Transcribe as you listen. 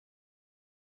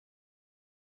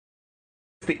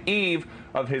the eve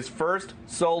of his first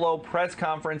solo press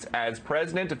conference as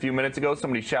president. A few minutes ago,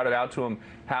 somebody shouted out to him,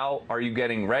 "How are you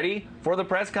getting ready for the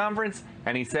press conference?"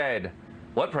 And he said,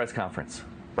 "What press conference?"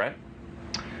 Brett?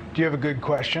 Do you have a good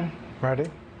question ready?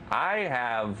 I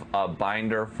have a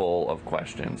binder full of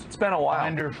questions. It's been a while.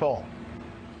 Binder full.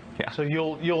 Yeah. So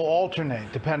you'll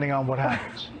alternate depending on what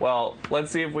happens. Well,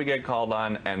 let's see if we get called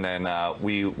on, and then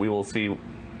we will see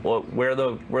where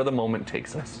the moment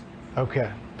takes us.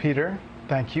 Okay, Peter.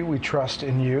 Thank you. We trust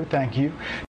in you. Thank you.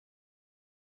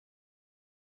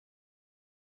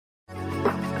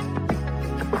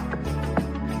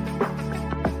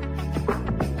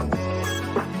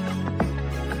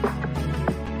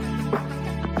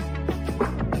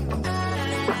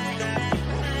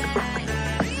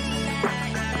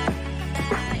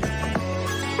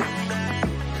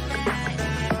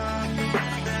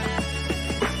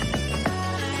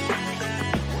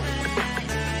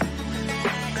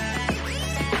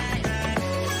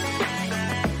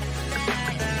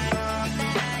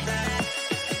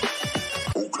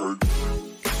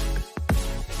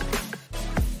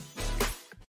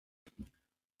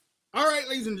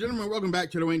 Ladies and gentlemen, welcome back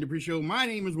to the Wayne Dupree Show. My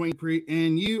name is Wayne Dupree,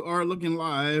 and you are looking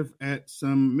live at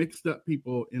some mixed up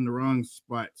people in the wrong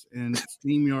spots. And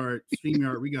StreamYard,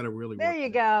 we got to really there you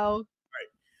go. All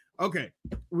right. Okay.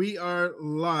 We are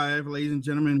live, ladies and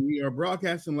gentlemen. We are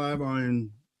broadcasting live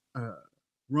on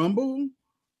Rumble,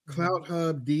 Cloud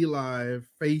Hub, D Live,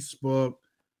 Facebook,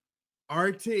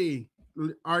 RT.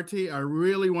 I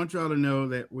really want y'all to know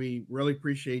that we really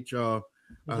appreciate y'all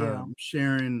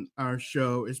sharing our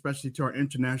show, especially to our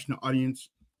international audience.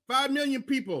 5 million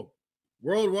people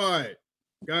worldwide.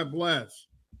 God bless.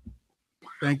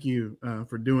 Thank you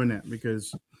for doing that,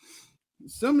 because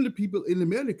some of the people in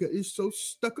America is so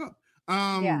stuck up.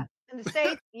 In the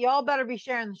States, y'all better be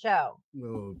sharing the show.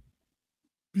 Oh,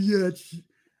 bitch.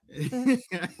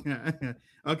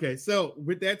 Okay, so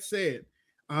with that said,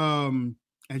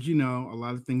 as you know, a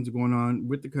lot of things are going on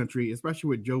with the country, especially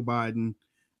with Joe Biden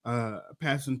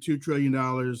passing $2 trillion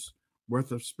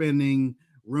worth of spending.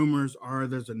 Rumors are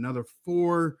there's another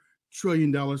 $4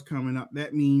 trillion coming up.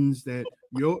 That means that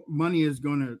your money is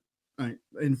going to,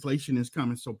 inflation is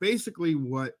coming. So basically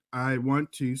what I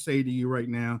want to say to you right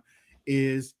now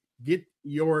is get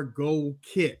your gold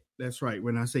kit. That's right.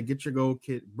 When I say get your gold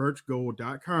kit,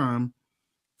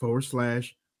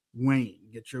 birchgold.com/Wayne.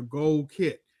 Get your gold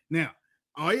kit. Now,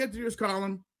 all you have to do is call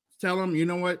them, tell them, you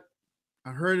know what? I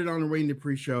heard it on the Wayne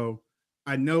Dupree Show.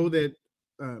 I know that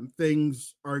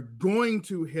things are going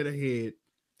to hit ahead.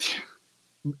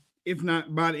 If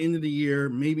not by the end of the year,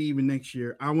 maybe even next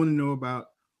year. I want to know about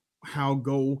how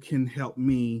gold can help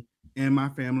me and my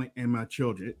family and my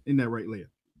children. Isn't that right, Leah?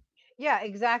 Yeah,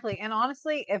 exactly. And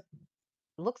honestly, if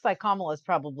it looks like Kamala is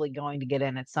probably going to get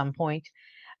in at some point,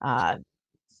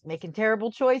 making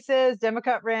terrible choices.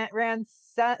 Democrat ran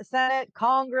Senate,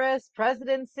 Congress,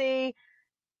 presidency.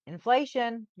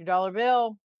 Inflation, your dollar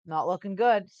bill, not looking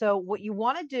good. So what you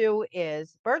want to do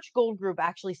is Birch Gold Group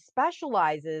actually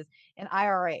specializes in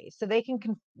IRAs. So they can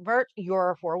convert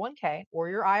your 401k or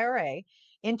your IRA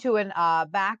into an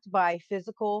backed by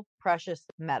physical precious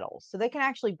metals. So they can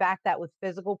actually back that with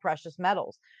physical precious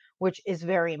metals, which is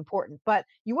very important. But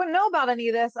you wouldn't know about any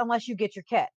of this unless you get your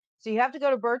kit. So you have to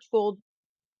go to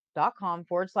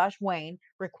birchgold.com/Wayne,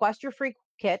 request your free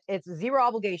kit. It's zero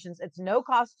obligations. It's no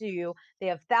cost to you. They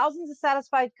have thousands of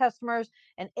satisfied customers,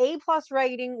 an A+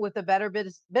 rating with the Better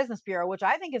Business Bureau, which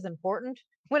I think is important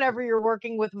whenever you're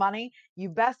working with money. You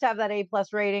best have that A+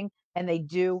 rating, and they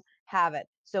do have it.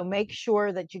 So make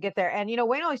sure that you get there. And,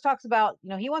 Wayne always talks about,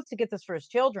 he wants to get this for his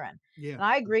children. Yeah. And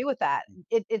I agree with that.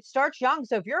 It starts young.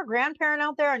 So if you're a grandparent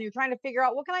out there and you're trying to figure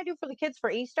out what can I do for the kids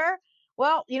for Easter?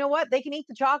 Well, you know what? They can eat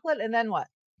the chocolate, and then what?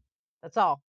 That's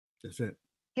all. That's it.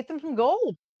 Get them some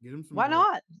gold. Get them some Why gold.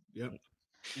 not? Yep.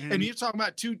 And you're talking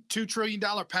about $2 trillion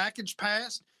package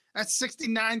pass. That's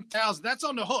 $69,000. That's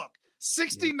on the hook.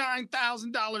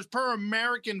 $69,000 per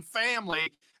American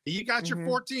family. You got your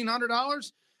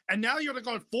 $1,400, and now you're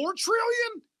going $4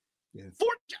 trillion. Yeah.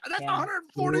 That's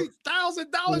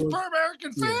 $140,000 per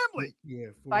American family. Yeah.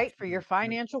 Fight for your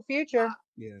financial future.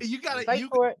 Yeah. You got to fight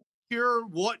for it. Secure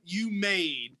what you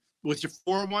made with your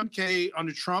 401k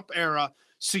under Trump era.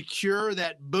 Secure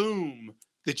that boom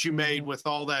that you made with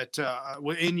all that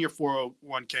in your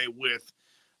 401k with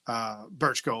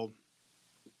Birch Gold.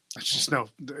 It's a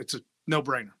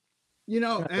no-brainer.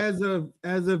 As of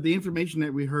the information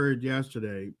that we heard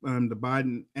yesterday, the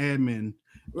Biden admin,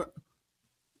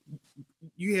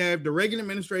 you have the Reagan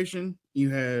administration,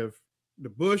 you have the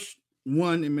Bush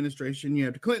 1 administration, you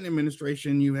have the Clinton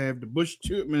administration, you have the Bush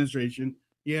 2 administration,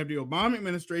 you have the Obama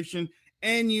administration,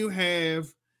 and you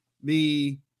have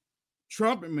the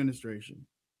Trump administration.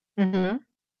 Mm-hmm.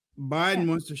 Biden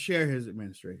wants to share his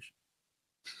administration.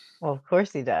 Well, of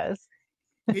course he does.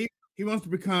 He wants to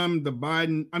become the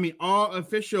Biden. I mean, all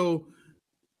official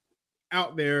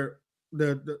out there.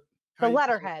 The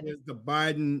letterhead is the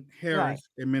Biden-Harris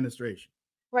administration.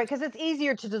 Right, because it's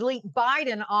easier to delete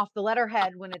Biden off the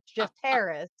letterhead when it's just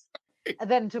Harris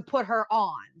than to put her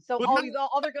on. So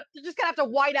they're just gonna have to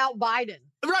white out Biden.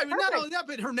 Right, but not only that,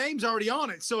 but her name's already on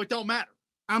it, so it don't matter.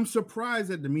 I'm surprised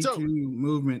that the Me Too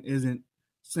movement isn't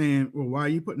saying, well, why are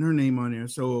you putting her name on there?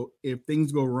 So if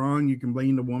things go wrong, you can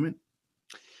blame the woman.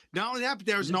 Not only that, but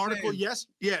there's an article.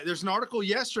 There's an article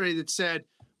yesterday that said,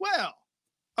 well,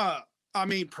 I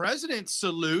mean, president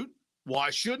salute. Why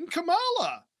shouldn't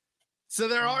Kamala? So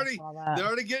they're already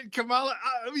getting Kamala.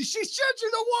 I mean, she's judging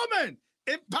the woman.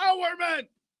 Empowerment.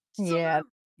 Yeah.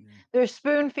 They're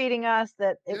spoon feeding us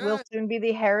that it will soon be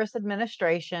the Harris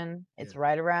administration. It's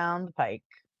right around the pike.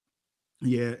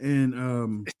 Yeah,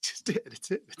 and it's it.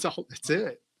 It's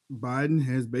it. Biden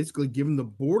has basically given the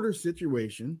border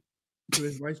situation to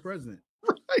his vice president,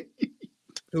 right?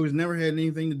 Who has never had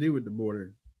anything to do with the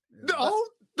border.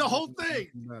 The whole thing.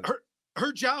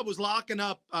 Her job was locking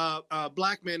up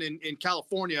black men in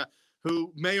California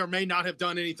who may or may not have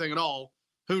done anything at all.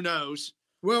 Who knows?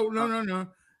 Well, no.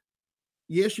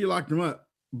 Yes, she locked them up,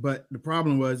 but the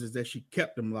problem is that she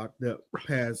kept them locked up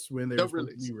past when they were supposed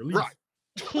to be released. Right.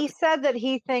 He said that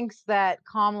he thinks that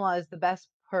Kamala is the best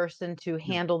person to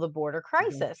handle the border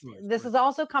crisis. This is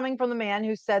also coming from the man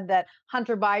who said that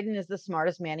Hunter Biden is the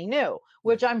smartest man he knew,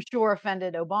 which I'm sure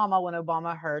offended Obama when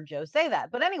Obama heard Joe say that.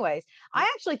 But anyways, I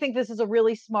actually think this is a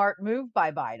really smart move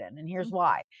by Biden, and here's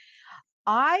why.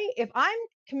 If I'm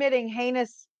committing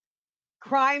heinous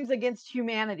crimes against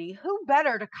humanity, who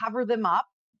better to cover them up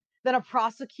than a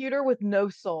prosecutor with no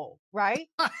soul, right?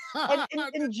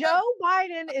 and Joe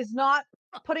Biden is not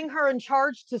putting her in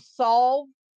charge to solve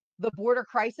the border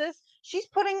crisis. He's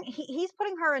putting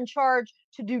her in charge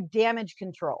to do damage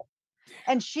control.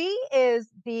 And she is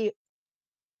the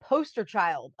poster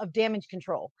child of damage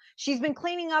control. She's been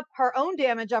cleaning up her own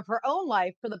damage of her own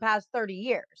life for the past 30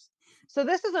 years. So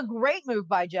this is a great move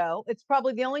by Joe. It's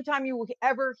probably the only time you will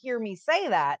ever hear me say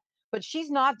that, but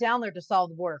she's not down there to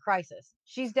solve the border crisis.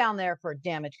 She's down there for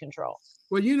damage control.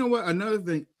 Well, you know what? Another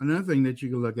thing that you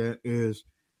can look at is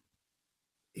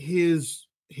his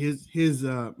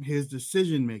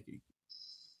decision making,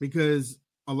 because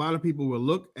a lot of people will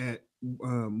look at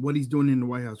what he's doing in the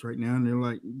White House right now, and they're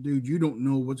like, dude, you don't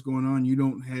know what's going on. You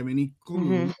don't have any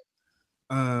clue.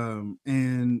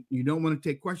 And you don't want to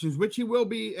take questions, which he will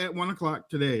be at 1:00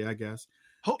 today, I guess.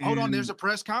 Hold on. There's a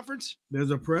press conference.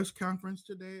 There's a press conference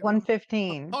today.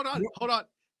 1:15. Hold on.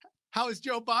 How is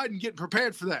Joe Biden getting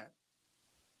prepared for that?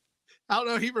 I don't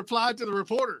know. He replied to the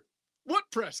reporter. What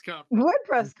press conference? What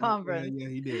press conference? Yeah,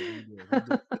 he did.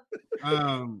 But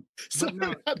no,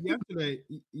 yesterday.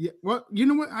 Yeah, well, you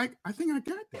know what? I think I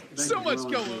got that. So much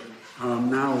going on.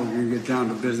 Now we're going to get down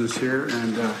to business here,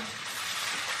 and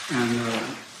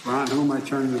Ron, who am I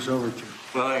turning this over to?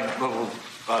 Well,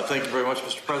 thank you very much,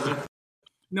 Mr. President.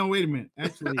 No, wait a minute.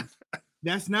 Actually,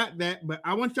 that's not that, but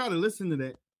I want y'all to listen to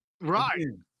that. Right.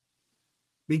 Again,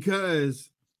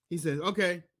 because he says,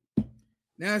 okay,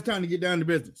 now it's time to get down to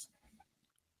business.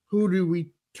 Who do we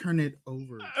turn it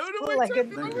over? Thank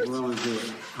you for willing to do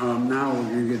it. Now we're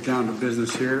going to get down to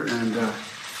business here, and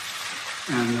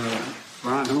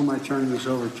Ron, who am I turning this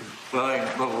over to?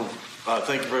 Well,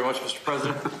 thank you very much, Mr.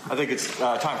 President. I think it's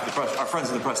time for the press, our friends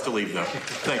in the press, to leave, though.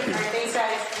 Thank you. Thanks,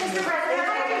 guys. Mr. President,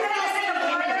 how are you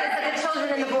going to the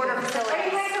children in the border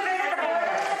facilities?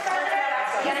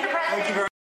 Thank you very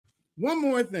much.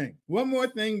 One more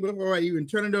thing before I even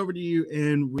turn it over to you,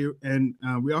 and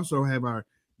we also have our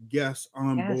guest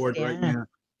on board right now,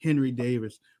 Henry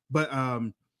Davis. But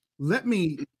let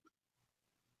me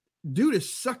do the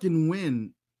sucking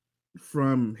wind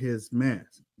from his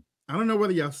mask. I don't know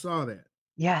whether y'all saw that.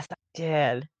 Yes, I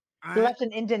did. He left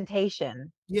an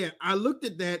indentation. Yeah, I looked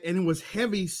at that, and it was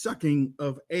heavy sucking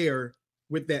of air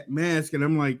with that mask, and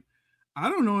I'm like, I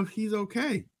don't know if he's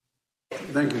okay.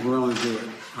 Thank you for willing to do it.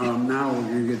 Now we're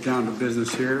going to get down to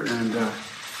business here, and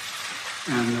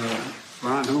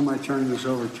Ron, who am I turning this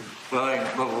over to?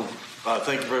 Well,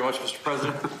 thank you very much, Mr.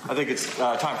 President. I think it's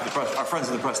time for the press, our friends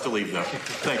in the press, to leave, though.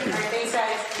 Thank you. Thanks,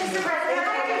 guys. Mr. President,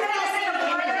 how are you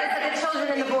going to the children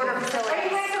in the border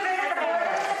facilities?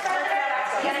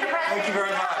 Thank you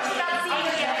very much.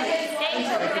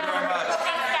 Thank you very much.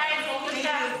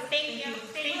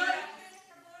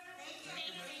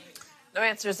 No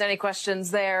answers to any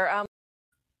questions there.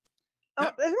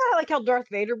 Isn't that like how Darth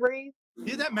Vader breathes?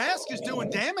 Yeah, that mask is doing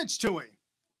damage to him.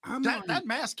 That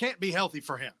mask can't be healthy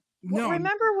for him. Well, No,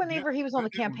 remember whenever he was on the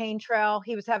campaign trail,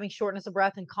 he was having shortness of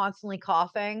breath and constantly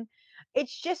coughing.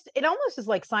 It almost is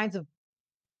like signs of,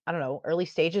 I don't know, early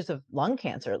stages of lung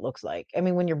cancer, it looks like. I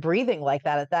mean, when you're breathing like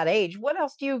that at that age, what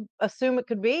else do you assume it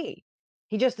could be?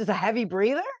 He just is a heavy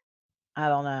breather? I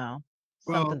don't know.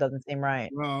 Something doesn't seem right.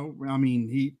 Well, I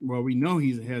mean, we know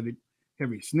he's a heavy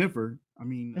sniffer. I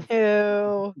mean,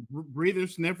 Ew. breather,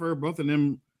 sniffer, both of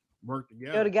them work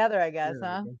together. Go together, I guess,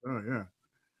 huh? Oh,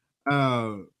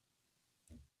 yeah.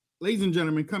 Ladies and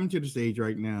gentlemen, coming to the stage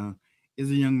right now is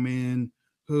a young man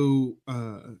who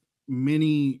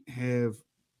many have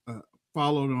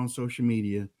followed on social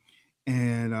media,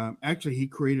 and actually he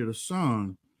created a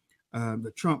song,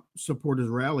 the Trump supporters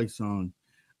rally song.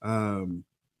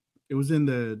 It was in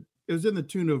the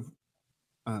tune of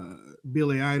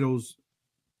Billy Idol's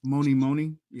 "Money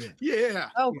Money." Yeah. Yeah.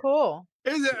 Oh, cool.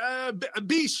 Is it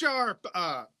B Sharp?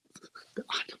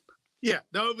 Yeah,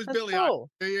 no, it was That's Billy cool.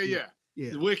 Idol. Yeah.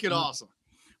 It's wicked awesome.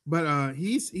 But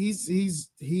he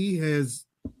has,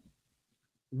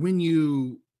 when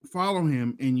you follow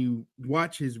him and you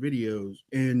watch his videos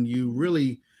and you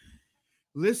really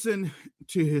listen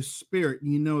to his spirit,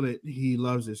 you know that he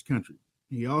loves his country.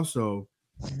 He also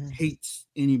hates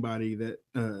anybody that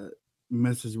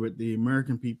messes with the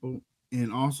American people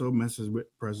and also messes with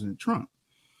President Trump.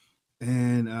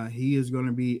 And he is going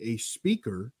to be a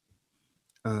speaker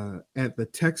at the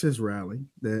Texas rally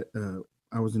that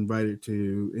I was invited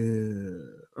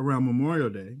to around Memorial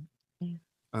Day.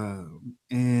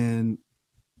 And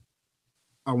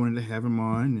I wanted to have him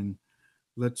on, and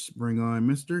let's bring on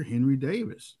Mr. Henry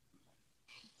Davis.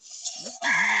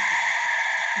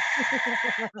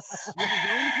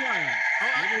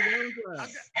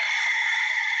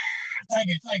 Thank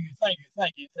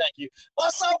you.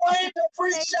 What's up, Wayne? The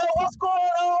pre-show. What's going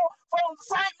on from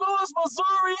St. Louis,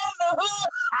 Missouri, in the hood?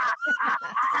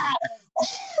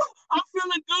 I'm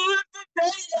feeling good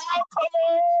today, y'all. Come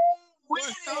on.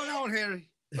 What's going on, Henry?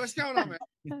 What's going on, man?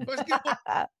 What's going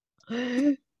on?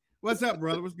 What's up,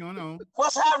 brother? What's going on?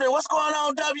 What's happening? What's going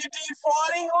on,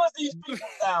 WD-40? Who are these people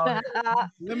down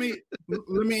here? Let me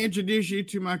introduce you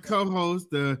to my co-host.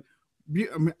 You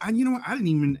know what? I didn't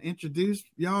even introduce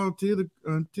y'all to the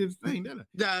thing, did I?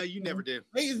 No, you never do.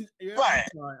 Right.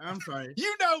 I'm sorry.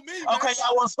 You know me. Man. Okay,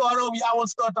 y'all want to start over? Y'all want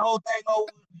to start the whole thing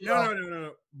over?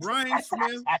 No. Brian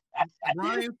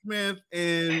Smith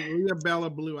and Leah Bella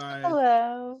Blue Eyes.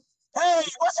 Hello. Hey,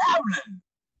 what's happening?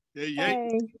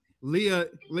 Hey. Leah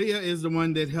is the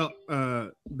one that helped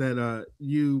that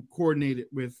you coordinated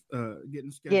with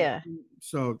getting scheduled. Yeah.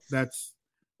 So that's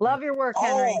love your work,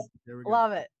 Henry. There we go.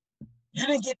 Love it. You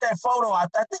didn't get that photo. I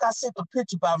think I sent the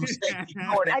picture by mistake.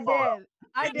 Ignore that photo.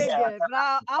 I did get it,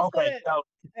 but I'll put it. No,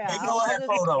 Yeah, ignore that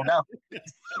photo. No. Yeah,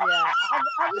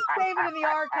 I'll just save it in the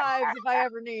archives if I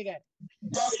ever need it.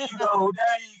 There you go.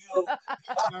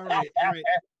 All right.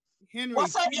 Henry,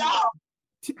 what's up, y'all?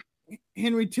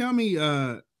 Henry, tell me,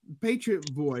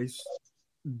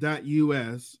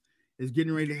 PatriotVoice.us is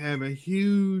getting ready to have a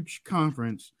huge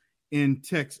conference in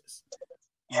Texas.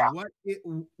 Yeah.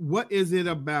 What is it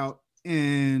about?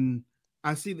 And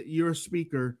I see that you're a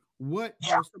speaker. What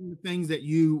are some of the things that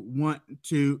you want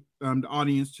to the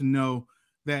audience to know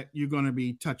that you're going to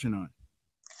be touching on?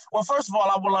 Well, first of all,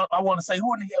 I want to say,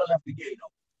 who in the hell left the gate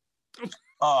open?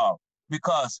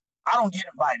 Because I don't get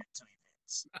invited to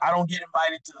events. I don't get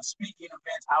invited to the speaking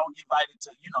events. I don't get invited to,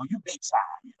 you big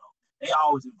time. They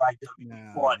always invite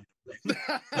WD-40.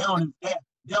 They don't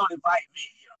invite me.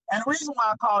 And the reason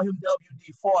why I call him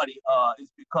WD-40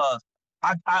 is because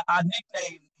I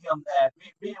nicknamed him that.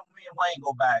 Me and Wayne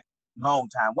go back a long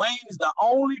time. Wayne is the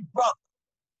only brother,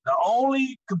 the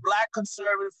only black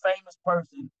conservative famous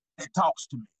person that talks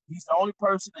to me. He's the only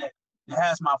person that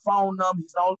has my phone number.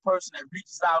 He's the only person that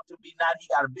reaches out to me. Now he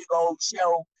got a big old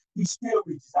show. He still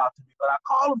reaches out to me. But I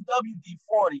call him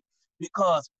WD-40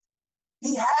 because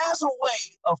he has a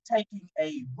way of taking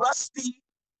a rusty,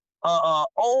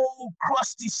 old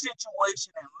crusty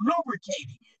situation and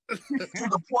lubricating it to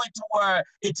the point to where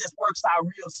it just works out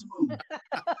real smooth.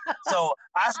 So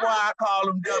that's why I call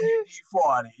him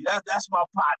WD-40. That's my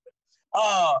partner.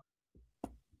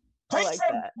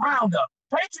 Patriot Roundup,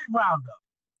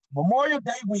 Memorial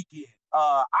Day weekend.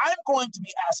 I'm going to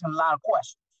be asking a lot of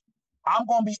questions. I'm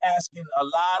going to be asking a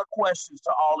lot of questions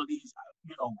to all of these,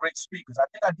 great speakers. I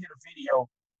think I did a video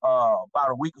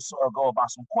about a week or so ago about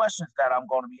some questions that I'm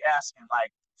going to be asking.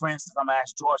 Like, for instance, I'm going to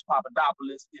ask George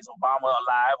Papadopoulos, is Obama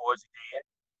alive or is he dead?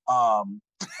 I'm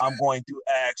going to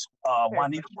ask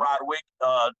Juanita Broadwick,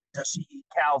 does she eat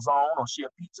calzone or she a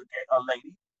pizza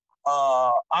lady?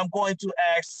 I'm going to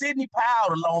ask Sidney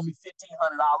Powell to loan me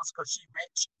 $1,500 because she's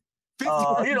rich.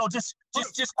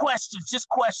 Just questions, just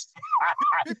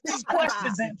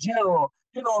questions in general,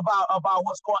 about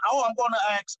what's going on. Oh, I'm going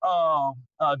to ask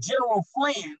General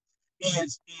Flynn,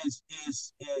 is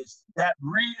that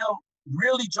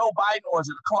really Joe Biden, or is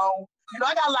it a clone?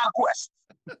 I got a lot of questions.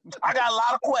 I got a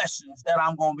lot of questions that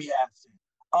I'm going to be asking.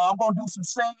 I'm going to do some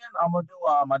singing. I'm going to do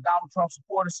my Donald Trump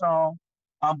supporter song.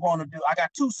 I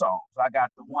got 2 songs. I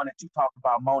got the one that you talked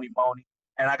about, Moni Moni,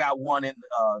 and I got one in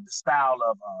the style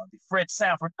of the Fred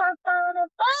Sanford.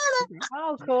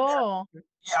 Oh, cool.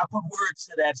 Yeah, I put words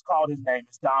to that. It's called His Name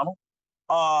is Donald.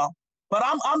 But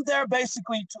I'm there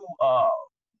basically to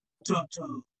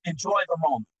enjoy the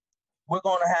moment. We're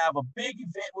going to have a big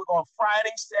event. We're going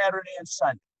Friday, Saturday, and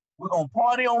Sunday. We're going to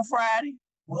party on Friday.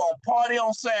 We're going to party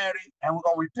on Saturday, and we're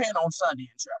going to repent on Sunday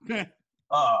in church.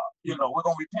 We're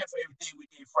going to repent for everything we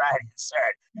did Friday and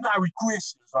Saturday. How we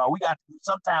Christians are.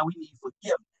 Sometimes we need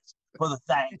forgiveness for the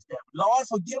things that, Lord,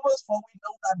 forgive us for we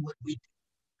know not what we do.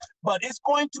 But it's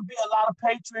going to be a lot of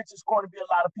patriots. It's going to be a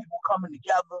lot of people coming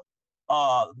together.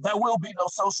 There will be no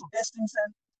social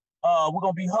distancing. We're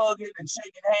going to be hugging and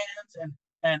shaking hands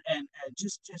and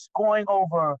just going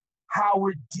over how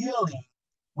we're dealing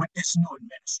with this new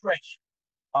administration.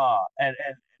 And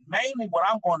mainly what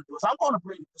I'm going to do is I'm going to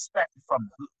bring the perspective from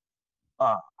the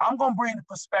hood. I'm going to bring the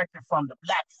perspective from the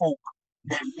Black folk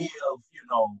that live,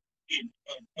 in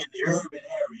the urban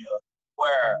area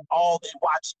where all they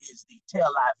watch is the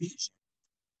television.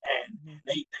 And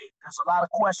there's a lot of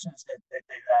questions that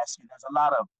they're asking. There's a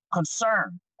lot of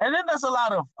concern. And then there's a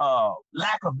lot of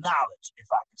lack of knowledge, if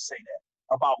I can say that,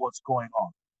 about what's going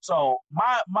on. So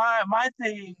my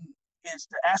thing is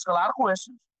to ask a lot of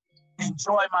questions,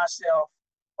 enjoy myself,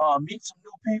 meet some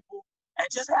new people, and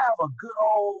just have a good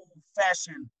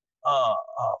old-fashioned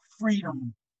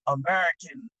freedom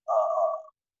American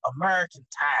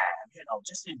time.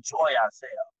 Just enjoy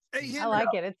ourselves. Hey, I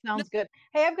like it. It sounds good.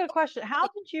 Hey, I've got a question. How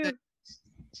did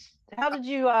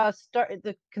you start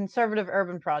the Conservative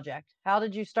Urban Project? How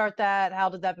did you start that? How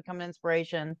did that become an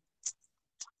inspiration?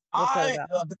 The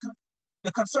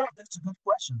Conservative. That's a good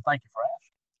question. Thank you for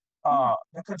asking.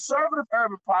 The Conservative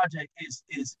Urban Project is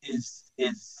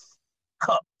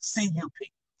CUP,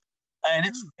 C-U-P, and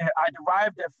I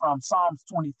derived it from Psalms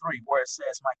 23, where it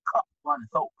says, "My cup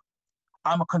runneth over."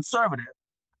 I'm a conservative.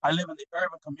 I live in the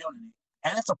urban community,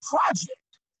 and it's a project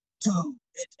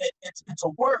it's a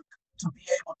work to be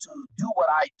able to do what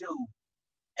I do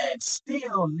and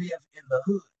still live in the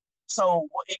hood. So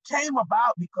it came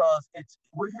about because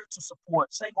we're here to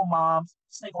support single moms,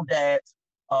 single dads,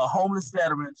 homeless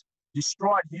veterans,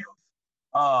 destroyed youth,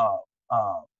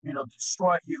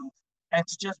 and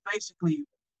to just basically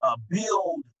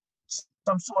build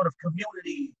some sort of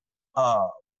community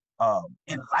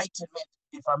enlightenment,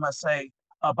 if I must say,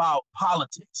 about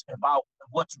politics, about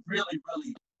what's really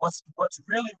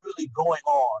going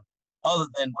on, other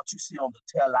than what you see on the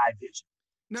television.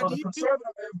 So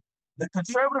the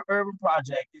Conservative Urban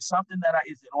Project is something that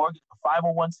is in Oregon, a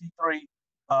 501c3.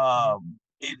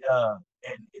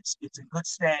 And it's in good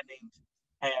standing,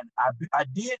 and I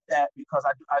did that because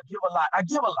I give a lot.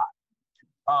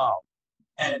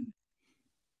 And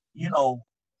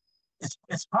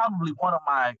it's probably one of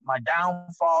my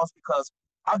downfalls, because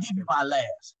I'll give you my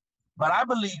last. But I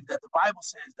believe that the Bible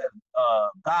says that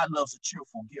God loves a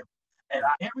cheerful giver, and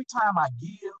every time I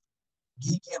give,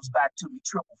 He gives back to me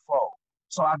triple fold.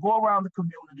 So I go around the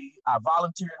community. I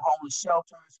volunteer in homeless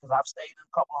shelters, because I've stayed in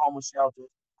a couple of homeless shelters.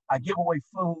 I give away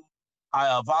food.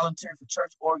 I volunteer for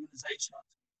church organizations.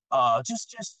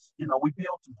 We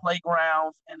built some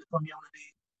playgrounds in the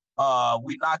community.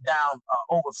 We knocked down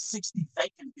over 60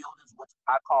 vacant buildings, which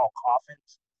I call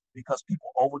coffins, because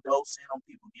people overdose in them.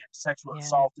 People get sexually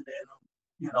assaulted in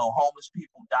them. Homeless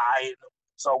people die in them.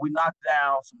 So we knocked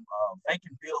down some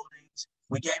vacant buildings.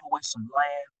 We gave away some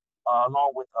land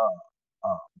along with the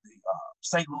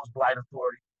St. Louis Blight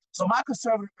Authority. So my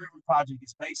Conservative Urban Project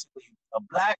is basically a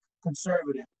Black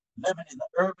conservative living in the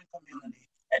urban community,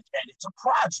 and it's a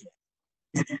project.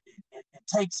 It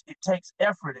takes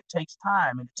effort, it takes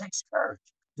time, and it takes courage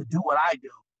to do what I do,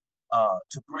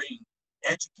 to bring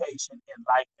education,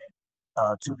 enlightenment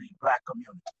to the Black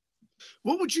community.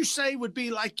 What would you say would be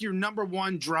like your number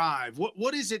one drive?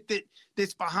 What is it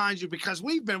that's behind you? Because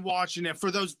we've been watching it.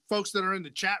 For those folks that are in the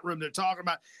chat room, they're talking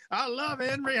about, I love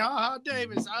Henry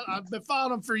Davis. I've been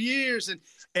following him for years,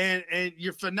 and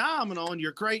you're phenomenal, and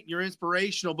you're great, and you're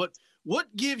inspirational. But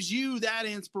what gives you that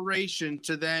inspiration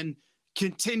to then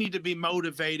continue to be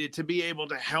motivated to be able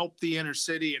to help the inner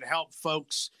city and help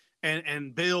folks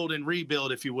and build and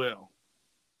rebuild, if you will?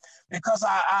 because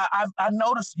I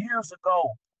noticed years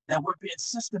ago that we're being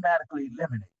systematically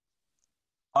eliminated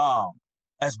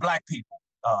as Black people,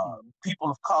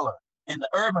 people of color in the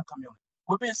urban community.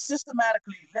 We're being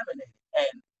systematically eliminated,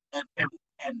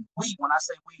 and we, when I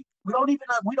say we don't even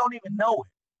know it.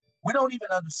 We don't even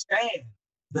understand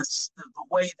the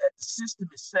way that the system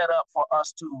is set up for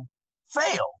us to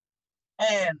fail.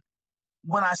 And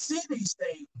when I see these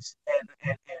things, and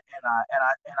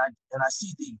I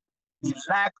see the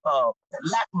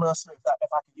lackluster, if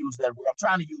I can use that word. I'm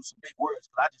trying to use some big words,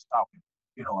 but I just talking,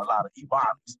 a lot of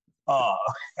ebonics.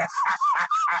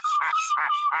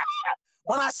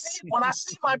 When I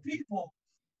see my people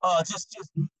just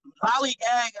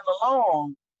lollygagging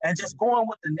along and just going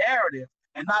with the narrative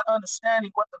and not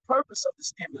understanding what the purpose of the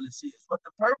stimulus is, what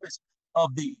the purpose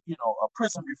of the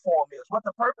prison reform is, what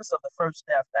the purpose of the First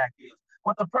Step Act is,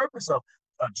 what the purpose of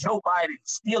Joe Biden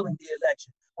stealing the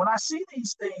election. When I see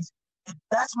these things,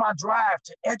 that's my drive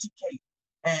to educate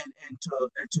and to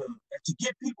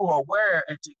get people aware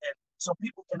and so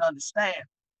people can understand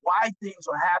why things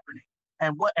are happening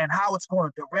and how it's going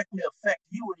to directly affect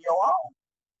you and your own.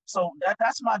 So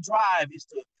that's my drive is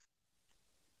to.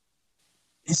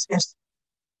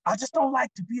 I just don't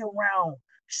like to be around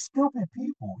stupid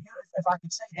people, if I can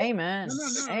say that. Amen.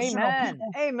 No, Amen.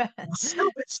 people, Amen.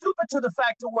 Stupid to the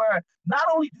fact to where not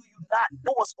only do you not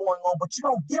know what's going on, but you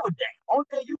don't give a damn. Only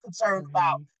thing you're concerned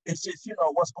about is just,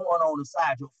 what's going on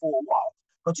inside your four walls.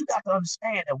 But you got to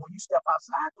understand that when you step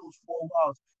outside those four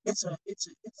walls, it's a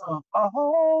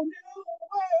whole new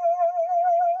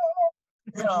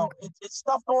world. It's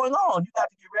stuff going on. You got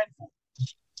to get ready for it.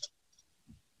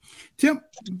 Tim,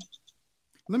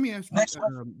 let me ask you,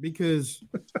 because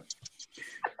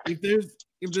if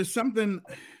there's something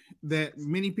that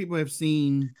many people have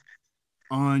seen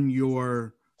on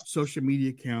your social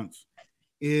media accounts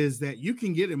is that you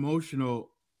can get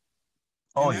emotional.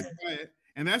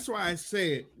 And that's why I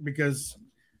say it, because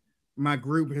my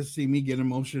group has seen me get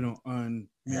emotional on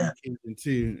many occasions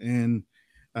too, and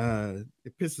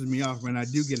it pisses me off when I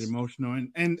do get emotional,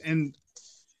 and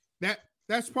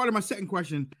that's part of my second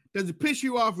question. Does it piss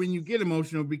you off when you get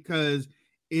emotional because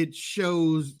it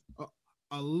shows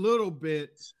a little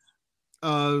bit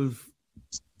of,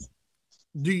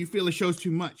 do you feel it shows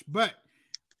too much? But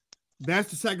that's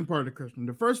the second part of the question.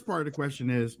 The first part of the question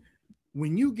is,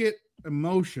 when you get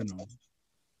emotional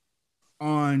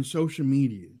on social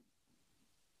media,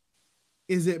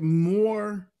 is it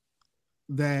more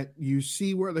that you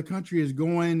see where the country is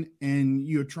going and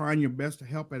you're trying your best to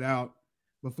help it out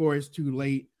before it's too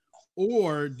late?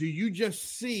 Or do you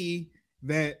just see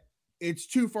that it's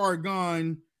too far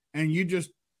gone and you're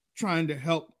just trying to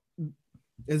help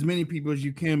as many people as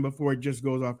you can before it just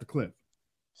goes off the cliff?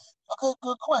 A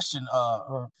good question.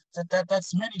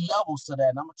 That's many levels to that,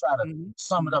 and I'm gonna try to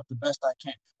sum it up the best I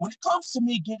can. When it comes to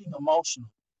me getting emotional,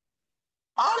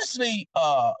 honestly,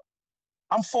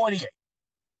 I'm 48.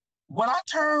 When I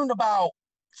turned about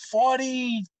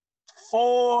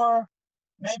 44,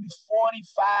 maybe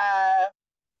 45,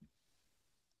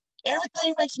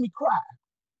 everything makes me cry.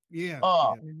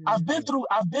 I've been through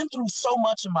so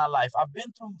much in my life. I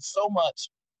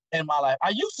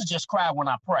used to just cry when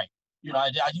I pray.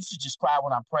 I used to just cry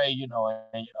when I pray, and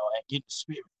get the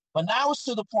spirit. But now it's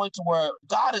to the point to where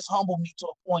God has humbled me to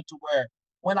a point to where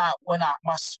when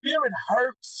my spirit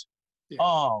hurts,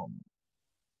 a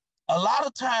lot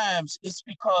of times it's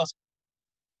because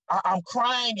I'm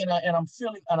crying and I'm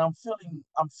feeling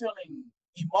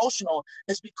emotional.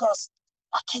 It's because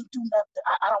I can't do nothing.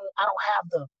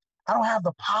 I don't have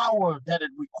the power that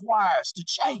it requires to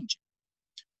change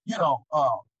it.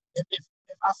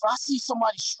 If I see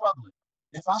somebody struggling,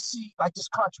 if I see like this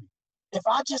country, if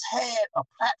I just had a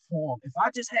platform, if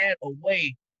I just had a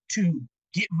way to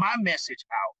get my message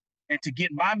out and to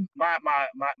get my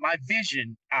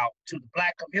vision out to the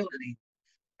Black community,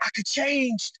 I could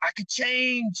change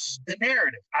the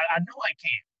narrative. I know I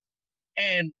can.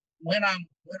 And when I'm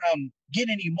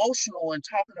getting emotional and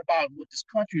talking about what this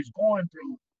country is going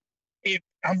through,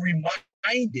 I'm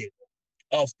reminded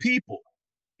of people.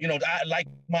 Like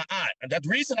my aunt. And the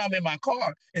reason I'm in my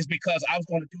car is because I was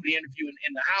going to do the interview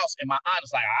in the house, and my aunt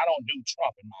is like, I don't do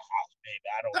Trump in my house, baby.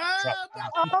 I don't do Trump.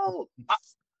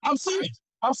 I'm serious.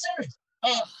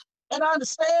 And I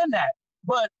understand that.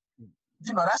 But,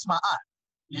 that's my aunt.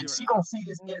 And she gonna see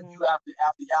this interview after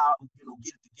y'all,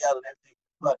 get it together and everything.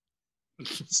 But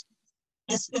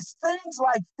it's things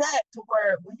like that to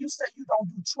where when you say you don't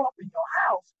do Trump in your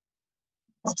house,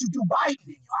 but you do Biden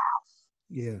in your house.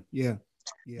 Yeah.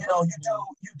 You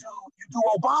do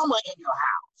Obama in your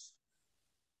house.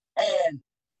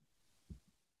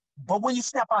 But when you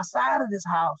step outside of this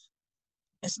house,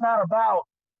 It's not about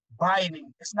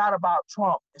Biden. It's not about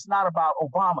Trump. It's not about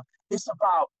Obama. It's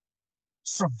about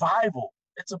survival.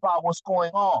 It's about what's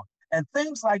going on. And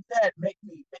things like that it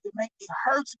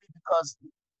hurts me because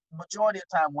majority of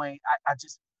the time, Wayne, I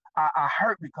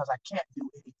hurt because I can't do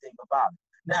anything about it.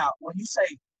 Now, when you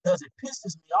say, does it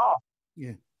pisses me off?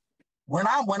 Yeah. When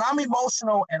I'm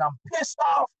emotional and I'm pissed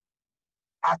off,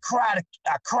 I cry to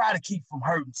keep from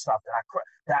hurting something.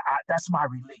 That's my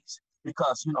release.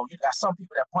 Because you got some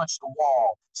people that punch the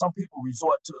wall. Some people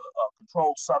resort to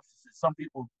controlled substances. Some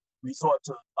people resort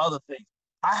to other things.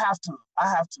 I have to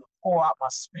pour out my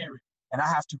spirit, and I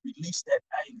have to release that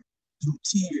anger through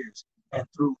tears and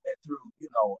through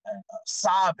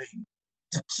sobbing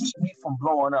to keep me from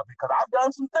blowing up. Because I've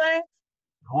done some things.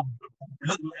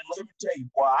 Let me tell you,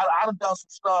 boy, I've done some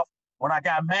stuff when I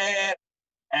got mad,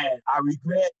 and I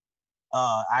regret.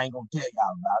 I ain't gonna tell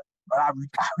y'all about it, but I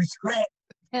regret.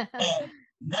 And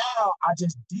now I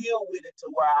just deal with it to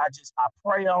where I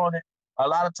pray on it. A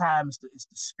lot of times it's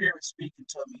the spirit speaking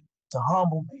to me to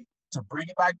humble me, to bring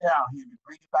it back down here, to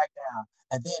bring it back down.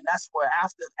 And then that's where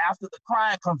after the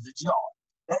crying comes the joy.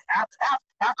 After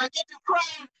I get through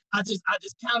crying, I just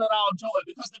count it all joy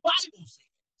because the Bible says,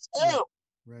 still,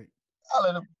 right.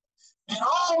 Hallelujah. And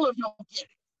all of you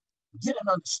get an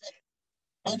understanding.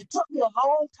 And it took me a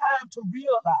long time to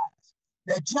realize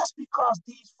that just because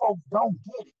these folks don't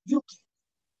get it, you get it.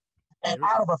 And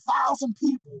out of 1,000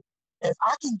 people, if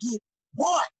I can get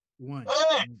one,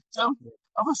 so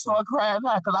I'm gonna start crying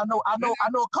now because I know a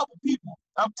couple people.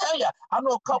 I'm telling you, I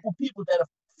know a couple people that have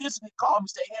physically called me and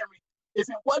say, Henry, if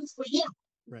it wasn't for you,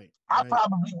 I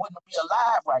probably wouldn't be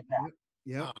alive right now.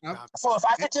 Yeah. So if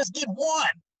I could just get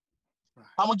one,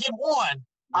 I'm gonna get one.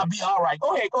 I'll be all right.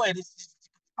 Go ahead. Go ahead. Does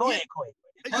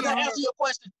that answer your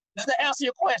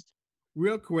question?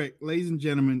 Real quick, ladies and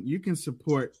gentlemen, you can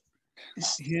support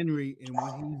Henry and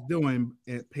what he's doing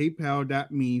at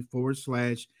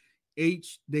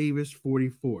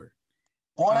paypal.me/HDavis44.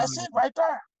 Boy, that's it right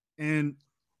there. And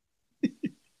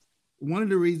one of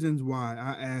the reasons why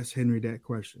I asked Henry that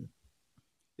question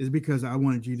is because I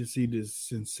wanted you to see this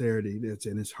sincerity that's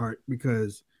in his heart,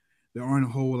 because there aren't a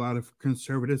whole lot of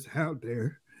conservatives out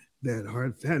there that are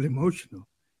that emotional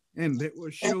and that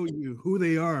will show you who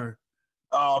they are.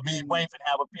 Oh, me and Wayne finna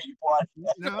have a pity party.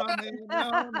 No.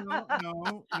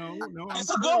 It's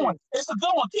a good one.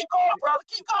 Keep going, brother.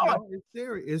 Keep going.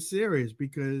 No, it's serious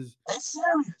because it's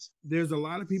serious. There's a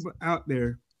lot of people out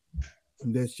there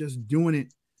that's just doing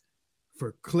it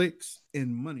for clicks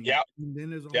and money. Yep. And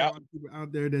then there's a lot of people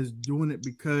out there that's doing it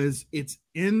because it's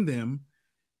in them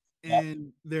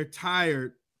and they're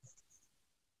tired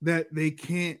that they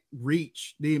can't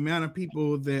reach the amount of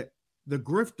people that the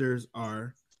grifters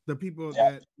are. The people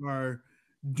that are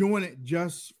doing it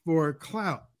just for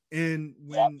clout. And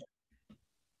when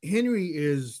Henry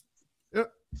is,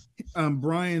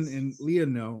 Brian and Leah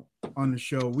know on the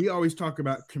show, we always talk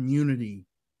about community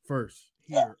first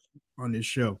here on this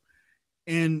show.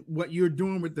 And what you're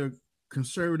doing with the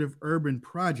Conservative Urban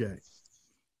Project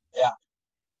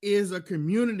is a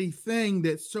community thing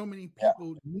that so many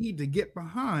people need to get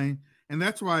behind. And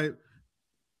that's why,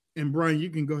 and Brian, you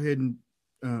can go ahead and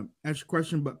ask your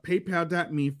question, but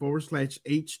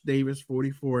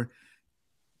paypal.me/HDavis44.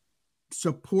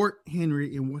 Support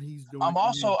Henry in what he's doing. I'm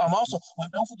also,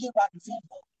 don't forget about the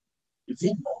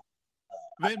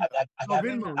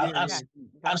Venmo.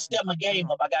 I stepped my game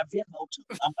up. I got Venmo too.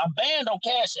 I'm banned on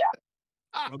Cash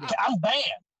App. Okay.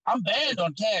 I'm banned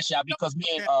on Cash App because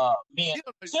me and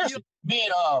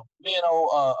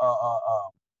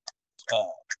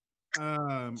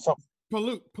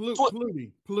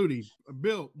Polluti.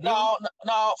 Bill. No,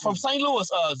 from St. Louis.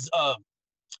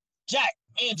 Jack.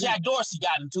 Me and Jack Dorsey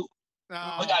got into it.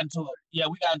 We got into it. Yeah,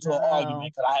 we got into an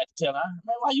argument because I had to tell him,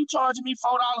 man, why you charging me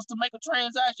 $4 to make a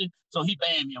transaction? So he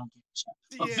banned me on Cash App.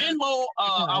 But Venmo,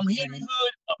 I'm Henry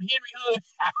Hood.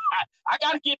 I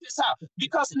got to get this out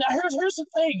because now here's the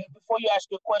thing. Before you ask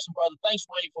your question, brother, thanks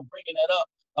Wayne for bringing that up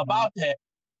about that.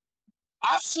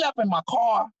 I've slept in my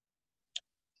car.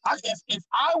 If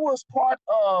I was part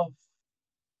of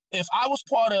the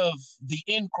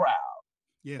in crowd,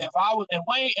 if I was and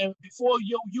Wayne, and before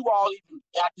you all even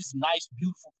got this nice,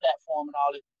 beautiful platform and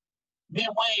all that, me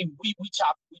and Wayne, we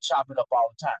chop it up all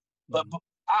the time. But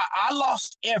I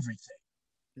lost everything.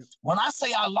 When I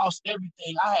say I lost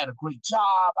everything, I had a great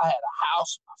job, I had a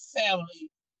house, my family,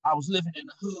 I was living in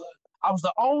the hood. I was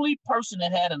the only person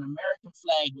that had an American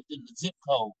flag within the zip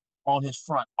code on his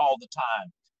front all the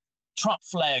time. Trump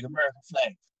flag, American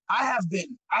flag. My house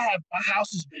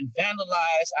has been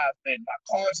vandalized. My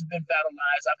cars have been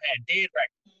vandalized. I've had dead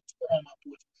raccoons put on my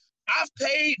porch. I've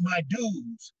paid my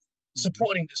dues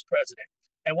supporting this president.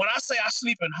 And when I say I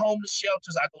sleep in homeless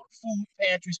shelters, I go to food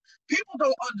pantries, people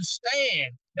don't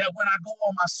understand that when I go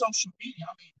on my social media,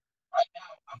 I mean, right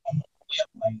now I'm on my web,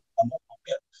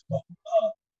 but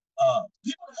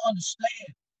people don't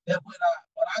understand that when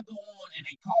I go on and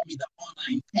they call me the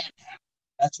online panhandler,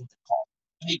 that's what they call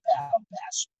me, PayPal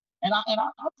ambassador. And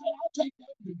I'll take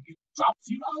that. You drop a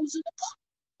few dollars in the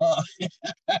cup.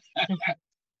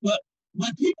 But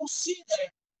when people see that,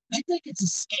 they think it's a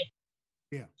scam.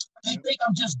 Yeah. They think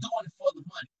I'm just doing it for the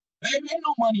money. Baby, ain't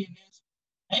no money in this.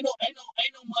 Ain't no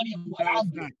money in what I'm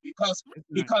doing because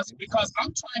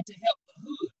I'm trying to help the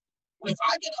hood. If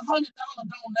I get $100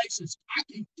 donations, I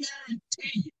can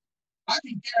guarantee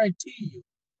you,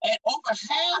 and over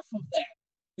half of that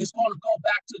is going to go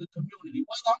back to the community.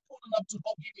 Whether I'm pulling up to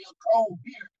go give me a cold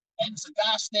beer, and it's a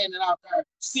guy standing out there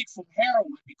sick from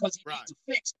heroin because he needs a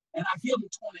fix, and I give him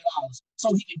 $20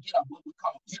 so he can get up what we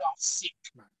call get off sick.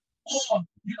 Right. Or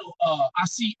I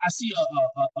see a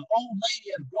old lady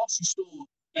at a grocery store,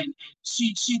 and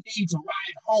she needs a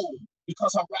ride home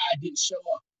because her ride didn't show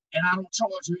up, and I don't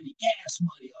charge her any gas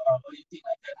money or anything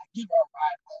like that. I give her a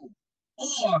ride home.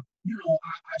 Or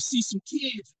I see some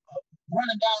kids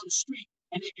running down the street,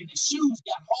 and their shoes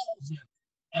got holes in them.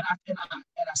 And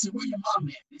I said, where your mom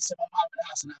at? They said, my mom at the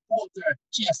house. And I pulled her.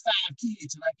 She has 5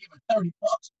 kids, and I give her $30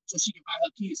 so she can buy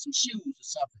her kids some shoes or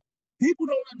something. People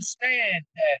don't understand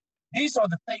that these are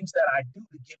the things that I do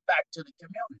to give back to the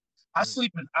community. I've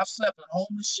slept in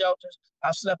homeless shelters.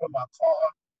 I've slept in my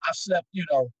car. I've slept,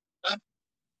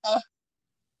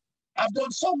 I've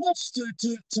done so much to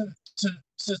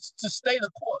stay the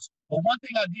course. But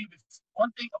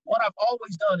what I've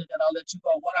always done, and then I'll let you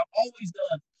go. What I've always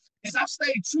done is I've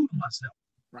stayed true to myself.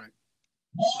 Right.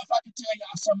 Boy, if I could tell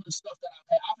y'all some of the stuff that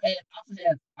I've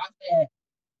had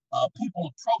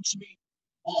people approach me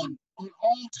on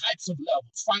all types of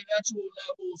levels, financial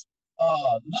levels,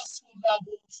 lustful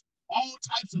levels, all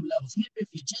types of levels. If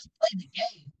you just play the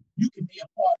game, you can be a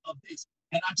part of this.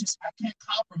 And I can't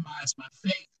compromise my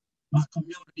faith, my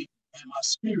community, and my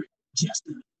spirit just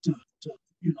to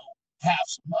have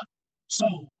some money.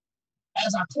 So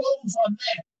as I close on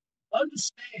that,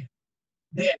 understand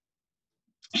that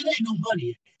it ain't no money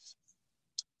in this.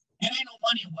 It ain't no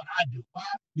money in what I do. Why?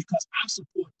 Because I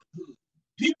support the hood.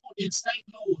 People in St.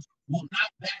 Louis will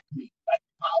not back me like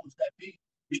the powers that be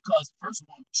because, first of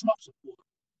all, I'm a Trump supporter,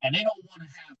 and they don't want to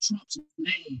have Trump's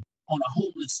name on a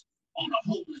homeless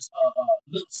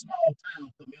little small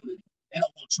town community. They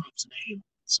don't want Trump's name,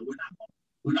 so we're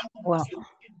not going to kill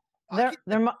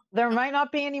him. There might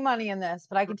not be any money in this,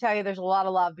 but I can tell you there's a lot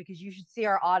of love because you should see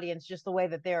our audience, just the way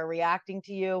that they are reacting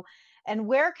to you. And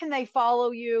where can they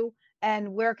follow you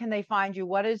and where can they find you?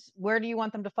 Where do you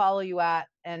want them to follow you at?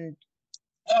 And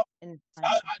I'm on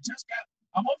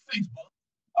Facebook.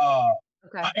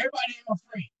 Okay. Everybody ain't my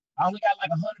friend. I only got like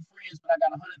 100 friends, but I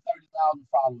got 130,000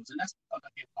 followers, and that's because I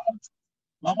get followers.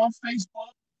 I'm on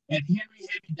Facebook at Henry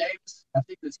Heavy Davis. I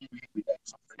think that's Henry Heavy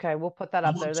Davis. Okay, we'll put that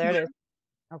up there. There it is.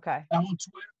 Okay. I'm on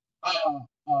Twitter.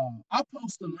 I'll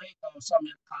post a link or something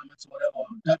in the comments or whatever.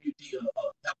 WD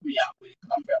help me out with it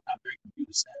because I'm not very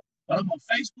computer savvy. But I'm on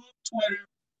Facebook, Twitter.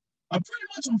 I'm pretty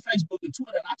much on Facebook and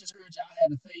Twitter. And I just heard y'all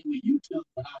had a thing with YouTube,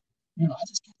 but I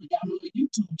just got a little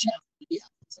YouTube channel. Yeah.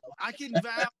 So. I can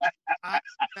vouch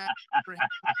for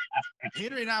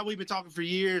Henry and we've been talking for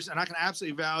years, and I can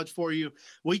absolutely vouch for you.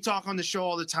 We talk on the show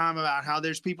all the time about how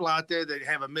there's people out there that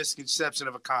have a misconception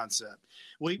of a concept.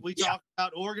 We talk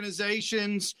about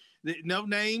organizations that no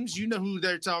names, you know who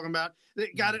they're talking about,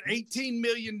 that got an $18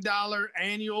 million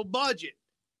annual budget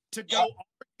to go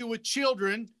argue with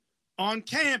children on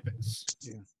campus.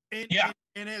 Yeah.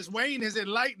 And as Wayne has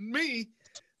enlightened me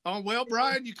on, well,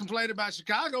 Brian, you complain about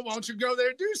Chicago, why don't you go there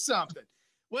and do something?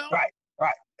 Well, right.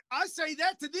 I say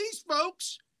that to these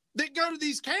folks that go to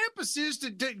these campuses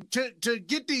to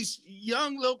get these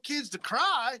young little kids to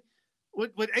cry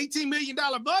with $18 million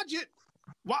budget.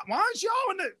 Why aren't y'all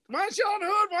in the hood? Why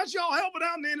aren't y'all helping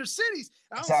out in the inner cities?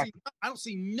 I don't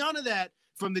see none of that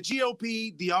from the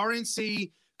GOP, the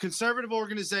RNC, conservative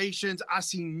organizations. I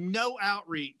see no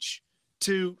outreach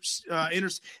to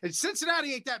and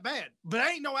Cincinnati ain't that bad, but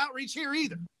ain't no outreach here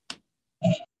either.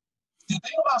 The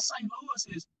thing about St.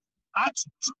 Louis is I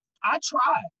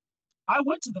tried. I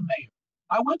went to the mayor.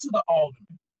 I went to the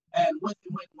alderman, and when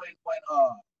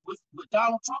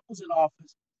Donald Trump was in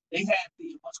office, they had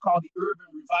what's called the Urban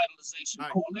Revitalization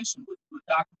Coalition with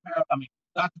Dr.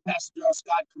 Pastor Gerald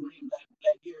Scott Kareem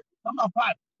that year. I'm my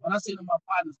partner. When I say to my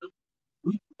partners,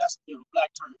 that's a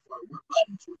black term for it. We're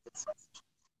buddies with the friends.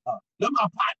 They're my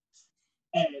partners.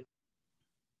 And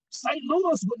St.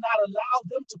 Louis would not allow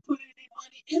them to put any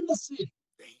money in the city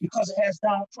because it has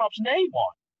Donald Trump's name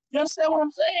on it. You understand what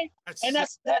I'm saying?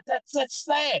 That's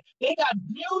sad. They got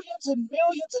millions and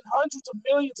millions and hundreds of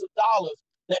millions of dollars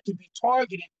that can be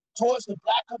targeted towards the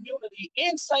Black community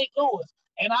in St. Louis.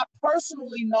 And I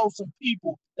personally know some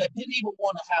people that didn't even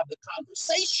want to have the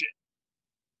conversation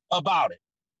about it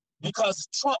because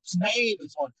Trump's name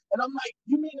is on it. And I'm like,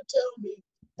 you mean to tell me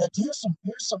that here's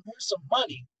some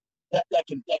money that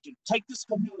can take this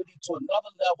community to another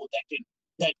level,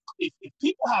 that if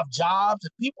people have jobs,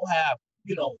 if people have,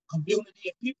 community,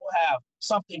 if people have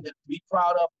something to be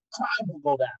proud of, crime will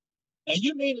go down. And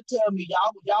you mean to tell me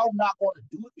y'all not going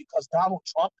to do it because Donald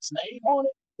Trump's name on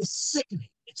it? It's sickening.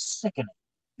 It's sickening.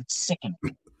 It's sickening.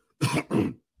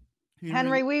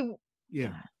 Henry, we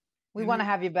want to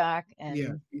have you back.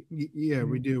 And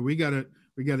we do. We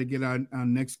gotta get our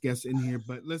next guest in here.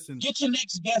 But listen, get your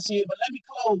next guest in. But let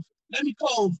me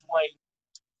close, Dwayne.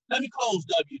 Let me close,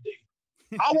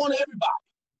 WD. I want everybody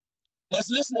that's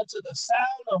listening to the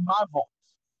sound of my voice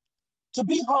to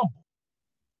be humble,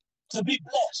 to be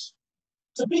blessed,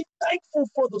 to be thankful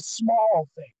for the small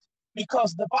things,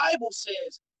 because the Bible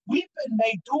says we've been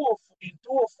made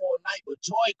endure for a night, but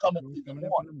joy cometh in the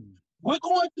morning. We're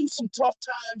going through some tough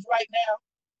times right now.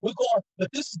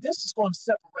 But this is going to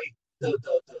separate the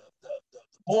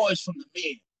boys from the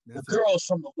men, the girls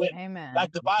from the women. Amen.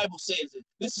 Like the Bible says,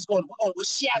 we're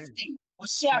shifting. We're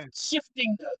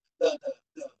shifting the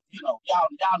y'all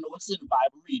know what's in the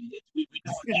Bible. Read it. We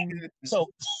doing that. So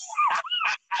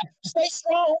stay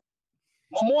strong.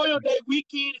 Memorial Day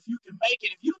weekend, if you can make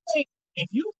it. If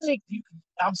you think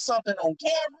I'm something on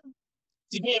camera,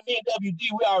 see me and WD,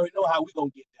 we already know how we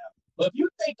gonna get down. But if you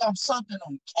think I'm something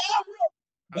on camera,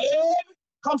 baby,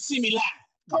 come see me live.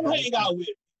 Come hang out with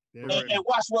me and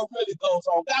watch what really goes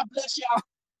on. God bless y'all.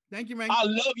 Thank you, man. I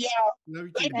love y'all.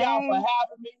 Thank y'all for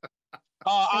having me.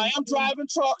 I am driving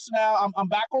trucks now. I'm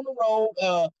back on the road.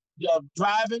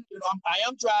 Driving. I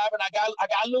am driving. I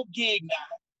got a little gig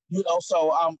now.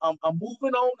 So I'm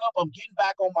moving on up. I'm getting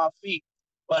back on my feet.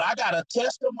 But I got a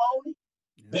testimony.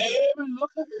 Baby,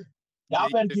 look at here. Y'all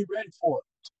better get ready for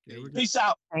it. Peace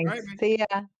out. Thanks. Right, see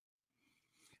ya.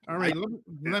 All right.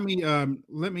 Let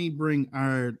me bring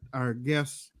our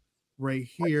guests right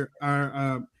here.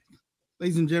 Our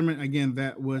ladies and gentlemen, again,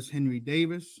 that was Henry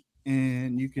Davis,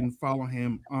 and you can follow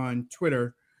him on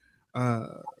Twitter,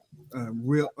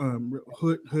 Real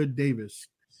Hood Davis.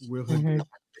 Real Hood Davis.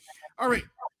 All right.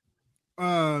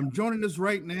 Joining us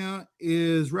right now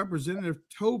is Representative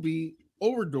Toby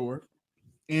Overdorf,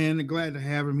 and glad to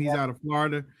have him. He's out of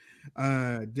Florida,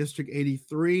 District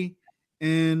 83.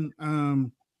 And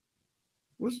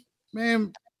what's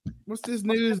this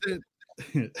news that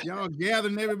y'all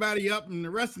gathering everybody up and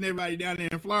arresting everybody down there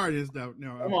in Florida and stuff?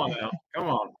 No, come on now, come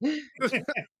on.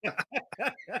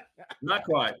 Not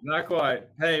quite.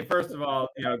 Hey, first of all,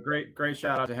 great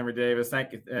shout out to Henry Davis.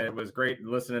 Thank you. It was great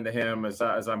listening to him as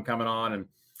I'm coming on, and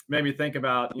made me think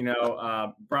about,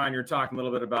 Brian, you're talking a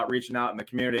little bit about reaching out in the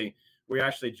community. We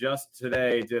actually just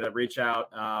today did a reach out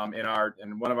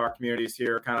in one of our communities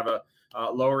here, kind of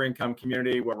a lower income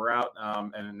community where we're out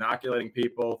and inoculating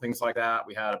people, things like that.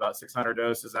 We had about 600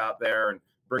 doses out there and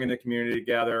bringing the community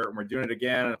together. And we're doing it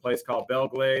again in a place called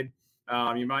Belglade.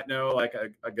 You might know like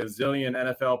a gazillion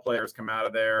NFL players come out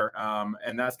of there.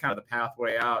 And that's kind of the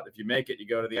pathway out. If you make it, you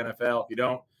go to the NFL. If you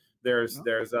don't, there's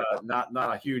not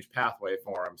a huge pathway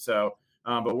for them. So,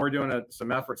 but we're doing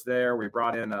some efforts there. We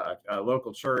brought in a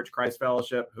local church, Christ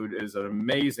Fellowship, who is an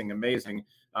amazing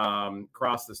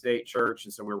across the state church.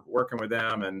 And so we're working with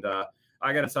them. And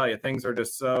I got to tell you, things are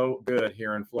just so good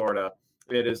here in Florida.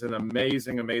 It is an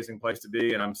amazing place to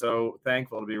be. And I'm so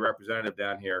thankful to be representative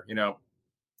down here.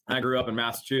 I grew up in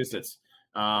Massachusetts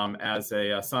as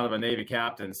a son of a Navy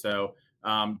captain. So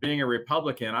being a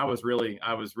Republican, I was really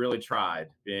tried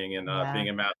being in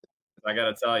Massachusetts, I got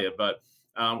to tell you. But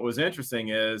what was interesting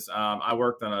is I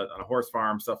worked on a horse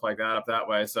farm, stuff like that up that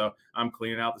way. So I'm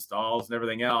cleaning out the stalls and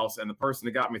everything else. And the person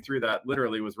that got me through that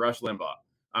literally was Rush Limbaugh.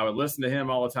 I would listen to him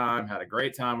all the time, had a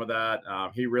great time with that.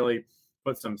 He really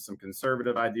put some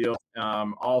conservative ideals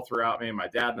all throughout me. My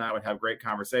dad and I would have great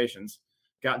conversations.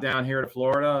 Got down here to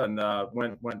Florida and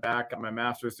went back, got my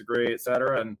master's degree, et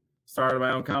cetera, and started my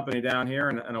own company down here,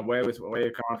 and away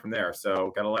it gone from there.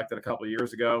 So got elected a couple of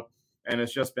years ago, and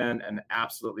it's just been an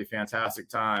absolutely fantastic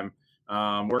time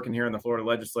working here in the Florida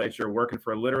legislature, working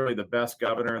for literally the best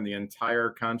governor in the entire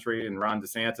country, and Ron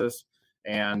DeSantis.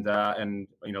 And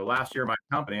last year, my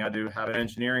company, I do have an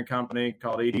engineering company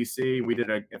called EDC. We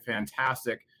did a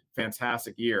fantastic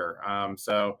year.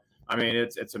 So I mean,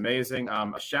 it's amazing.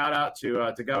 A shout out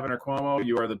to Governor Cuomo.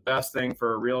 You are the best thing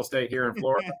for real estate here in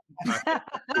Florida.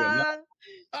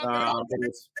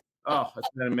 It's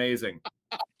been amazing.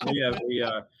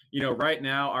 Right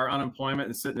now our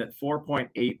unemployment is sitting at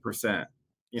 4.8%.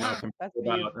 Compared to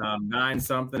about 9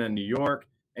 something in New York.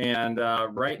 And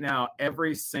right now,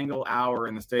 every single hour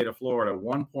in the state of Florida,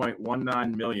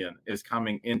 1.19 million is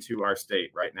coming into our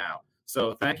state right now.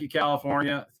 So thank you,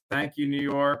 California. Thank you, New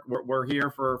York. We're here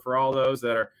for all those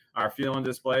that are feeling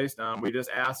displaced. We just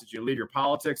ask that you leave your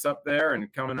politics up there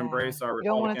and come and embrace our You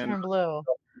don't want to Republican. turn blue.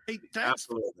 Hey, thanks.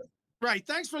 Absolutely. Right.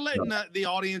 Thanks for letting the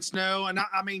audience know. And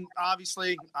I mean,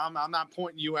 obviously, I'm not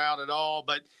pointing you out at all,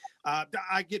 but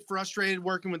I get frustrated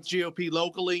working with GOP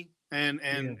locally and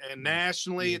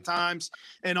nationally at times.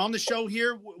 And on the show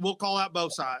here, we'll call out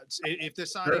both sides. If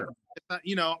this side,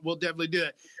 we'll definitely do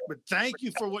it. But thank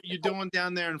you for what you're doing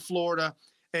down there in Florida.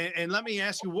 And let me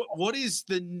ask you, what is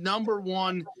the number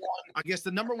one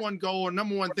goal or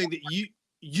number one thing that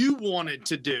you wanted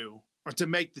to do or to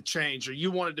make the change or you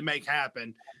wanted to make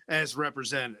happen as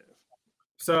representative?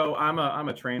 So I'm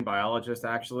a trained biologist,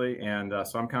 actually, and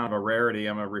so I'm kind of a rarity.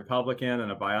 I'm a Republican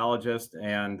and a biologist,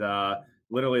 and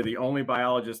literally the only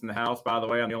biologist in the House. By the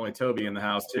way, I'm the only Toby in the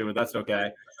House too, but that's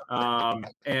okay.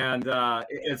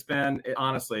 It's been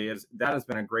that has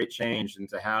been a great change, and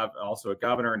to have also a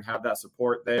governor and have that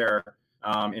support there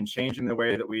in changing the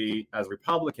way that we as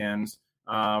Republicans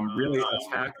really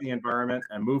attack the environment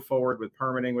and move forward with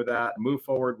permitting with that, move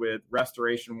forward with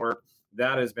restoration work.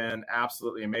 That has been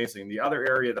absolutely amazing. The other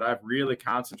area that I've really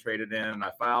concentrated in, and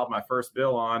I filed my first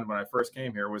bill on when I first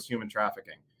came here, was human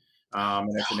trafficking.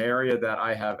 And it's an area that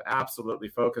I have absolutely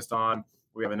focused on.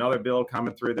 We have another bill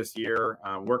coming through this year,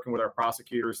 working with our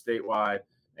prosecutors statewide,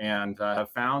 and have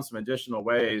found some additional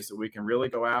ways that we can really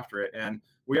go after it. And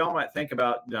we all might think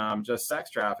about just sex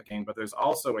trafficking, but there's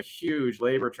also a huge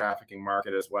labor trafficking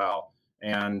market as well.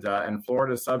 And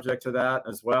Florida is subject to that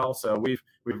as well. So we've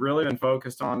really been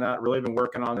focused on that, really been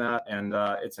working on that. And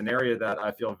it's an area that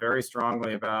I feel very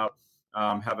strongly about.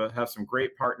 Have some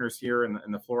great partners here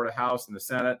in the Florida House and the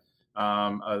Senate.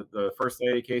 The First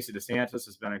Lady, Casey DeSantis,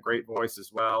 has been a great voice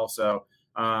as well. So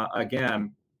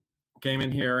again, came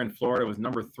in here and Florida was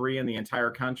number 3 in the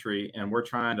entire country, and we're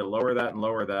trying to lower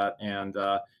that. And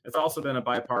it's also been a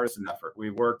bipartisan effort.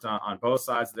 We've worked on both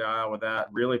sides of the aisle with that,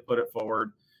 really put it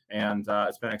forward, and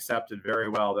it's been accepted very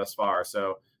well thus far.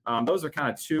 So those are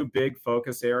kind of 2 big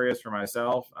focus areas for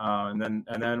myself. And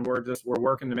then we're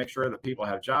working to make sure that people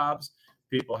have jobs,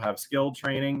 people have skilled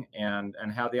training, and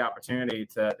have the opportunity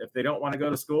to, if they don't want to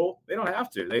go to school, they don't have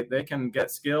to. They can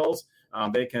get skills.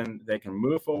 They can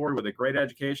move forward with a great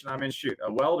education. I mean, shoot,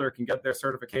 a welder can get their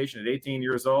certification at 18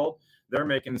 years old. They're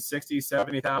making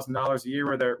 $60,000, $70,000 a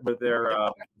year with their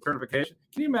certification.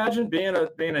 Can you imagine being an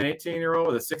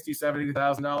 18-year-old with a $60,000,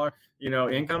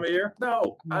 $70,000 income a year?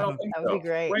 No, I don't think so. That would be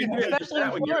great, especially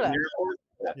in Florida.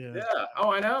 Yeah.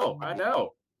 Oh, I know.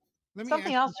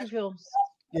 Something else you feel?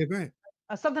 Yeah, go ahead.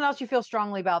 Something else you feel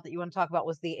strongly about that you want to talk about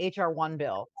was the H.R. 1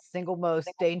 bill, single most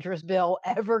dangerous bill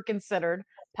ever considered,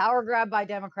 power grab by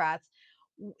Democrats.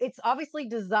 It's obviously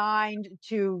designed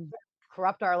to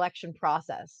corrupt our election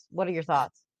process. What are your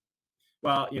thoughts?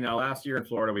 Well, last year in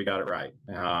Florida, we got it right.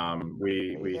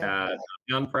 We had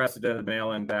unprecedented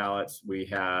mail-in ballots. We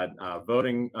had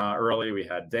voting early. We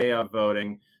had day of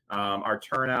voting. Our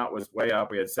turnout was way up.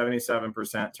 We had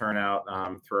 77% turnout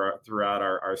throughout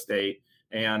our state.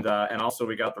 And also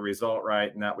we got the result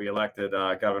right, and that we elected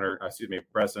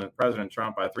President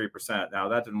Trump by 3%. Now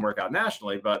that didn't work out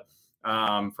nationally, but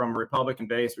from a Republican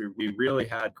base, we really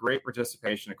had great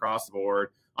participation across the board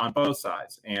on both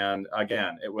sides. And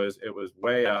again, it was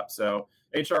way up. So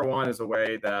H.R. 1 is a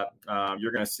way that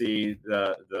you're going to see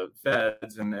the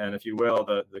feds and if you will,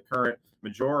 the current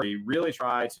majority really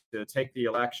try to take the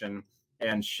election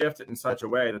and shift it in such a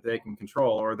way that they can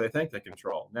control, or they think they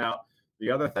control. Now, the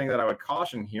other thing that I would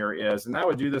caution here is, and I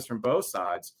would do this from both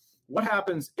sides, what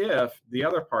happens if the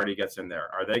other party gets in there?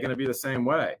 Are they going to be the same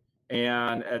way?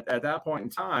 And at that point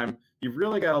in time, you've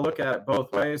really got to look at it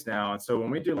both ways now. And so when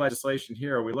we do legislation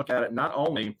here, we look at it not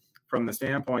only from the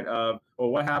standpoint of, well,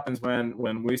 what happens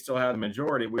when we still have the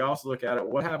majority? We also look at it,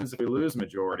 what happens if we lose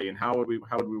majority, and how would we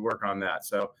work on that?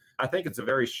 So I think it's a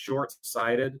very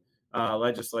short-sighted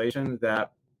legislation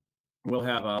that will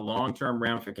have long-term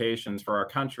ramifications for our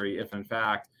country if, in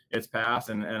fact, it's passed.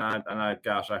 And I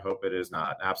hope it is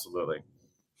not. Absolutely.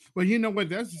 Well, you know what?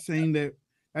 That's the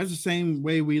same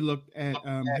way we looked at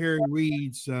Harry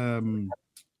Reid's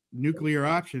nuclear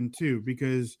option too,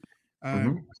 because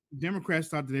Democrats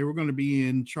thought that they were going to be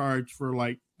in charge for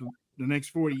like the next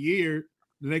 40 years,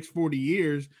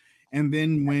 and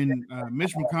then when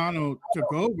Mitch McConnell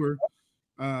took over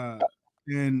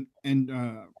and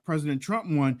President Trump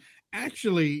won,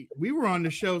 actually, we were on the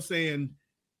show saying,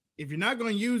 if you're not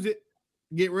going to use it,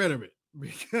 get rid of it,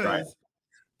 because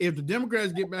if the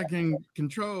Democrats get back in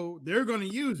control, they're going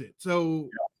to use it. So,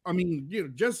 I mean,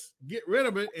 just get rid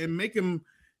of it and make them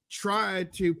try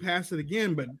to pass it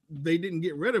again. But they didn't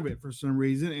get rid of it for some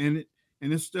reason,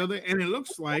 and it's still there. And it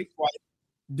looks like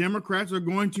Democrats are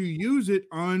going to use it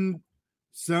on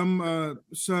some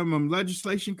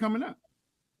legislation coming up.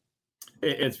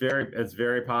 It's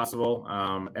very possible.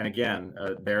 And again,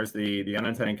 there's the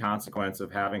unintended consequence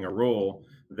of having a rule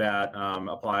that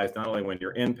applies not only when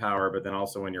you're in power, but then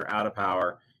also when you're out of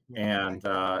power. And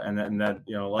then that,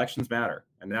 elections matter.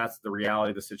 And that's the reality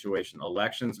of the situation.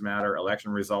 Elections matter.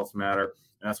 Election results matter.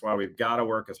 And that's why we've got to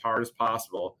work as hard as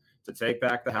possible to take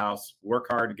back the House, work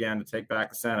hard again to take back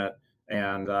the Senate.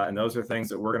 And those are things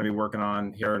that we're going to be working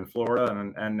on here in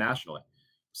Florida and nationally.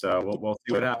 So we'll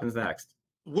see what happens next.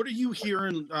 What are you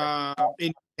hearing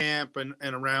in camp and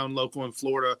around local in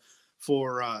Florida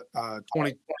for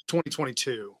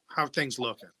 2022? How are things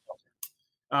looking?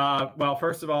 Well,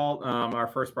 first of all, our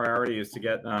first priority is to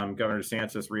get Governor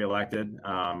DeSantis reelected,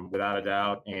 without a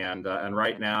doubt. And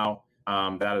right now,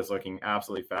 that is looking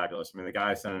absolutely fabulous. I mean, the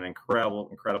guy's done an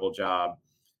incredible job.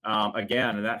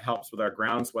 Again, and that helps with our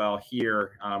groundswell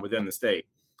here within the state.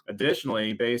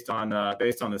 Additionally, based on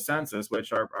the census,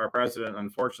 which our president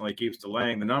unfortunately keeps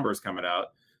delaying the numbers coming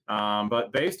out,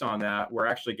 but based on that, we're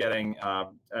actually getting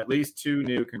at least 2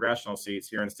 new congressional seats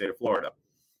here in the state of Florida.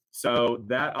 So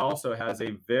that also has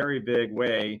a very big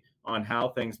way on how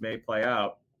things may play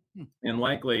out. And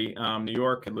likely New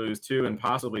York could lose 2 and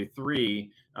possibly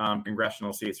 3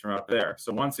 congressional seats from up there.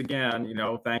 So once again,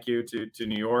 thank you to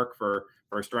New York for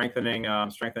strengthening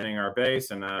our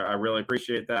base, and I really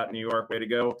appreciate that, New York. Way to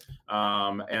go!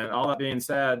 And all that being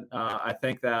said, I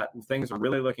think that things are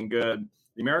really looking good.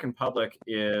 The American public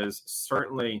is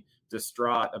certainly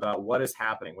distraught about what is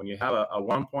happening when you have a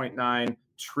 $1.9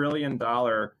 trillion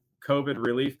COVID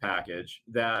relief package.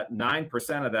 That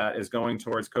 9% of that is going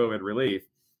towards COVID relief.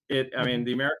 The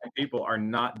American people are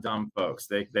not dumb folks.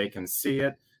 They can see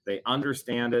it, they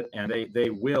understand it, and they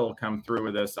will come through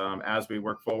with this as we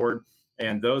work forward.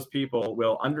 And those people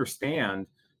will understand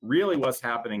really what's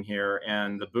happening here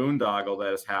and the boondoggle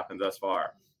that has happened thus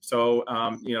far. So,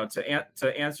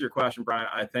 to answer your question, Brian,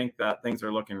 I think that things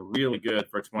are looking really good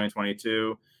for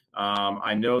 2022.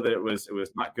 I know that it was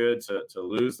not good to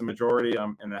lose the majority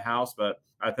in the House, but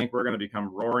I think we're going to become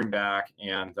roaring back.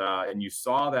 And you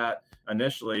saw that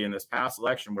initially in this past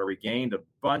election where we gained a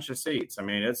bunch of seats. I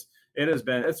mean, it's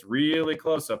really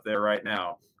close up there right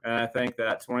now. And I think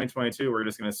that 2022, we're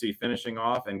just going to see finishing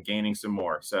off and gaining some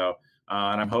more. So,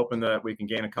 and I'm hoping that we can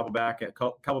gain a couple back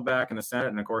in the Senate,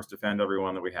 and of course, defend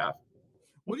everyone that we have.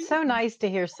 It's so nice to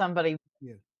hear somebody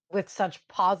with such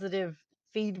positive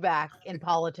feedback in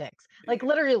politics. Like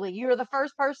literally, you're the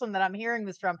first person that I'm hearing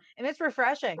this from, and it's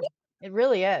refreshing. It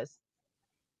really is.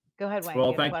 Go ahead, Wayne.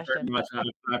 Well, thank you very much.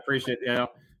 I appreciate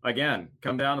again,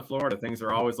 come down to Florida. Things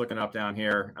are always looking up down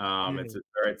here.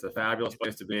 It's a fabulous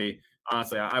place to be.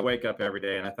 Honestly, I wake up every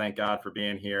day and I thank God for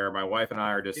being here. My wife and I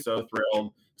are just so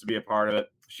thrilled to be a part of it.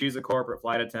 She's a corporate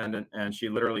flight attendant, and she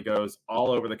literally goes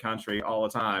all over the country all the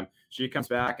time. She comes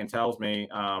back and tells me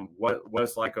what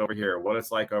it's like over here, what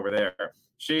it's like over there.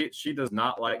 She does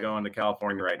not like going to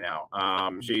California right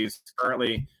now. She's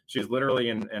literally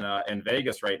in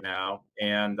Vegas right now,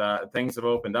 and things have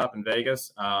opened up in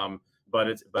Vegas.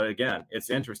 But again, it's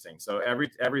interesting. So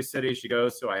every city she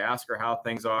goes to, I ask her how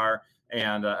things are,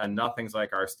 and nothing's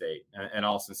like our state, in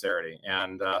all sincerity.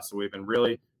 And so we've been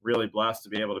really, really blessed to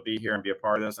be able to be here and be a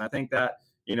part of this. And I think that,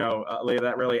 Leah,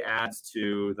 that really adds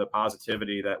to the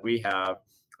positivity that we have.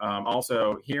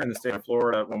 Also here in the state of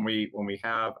Florida, when we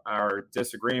have our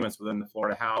disagreements within the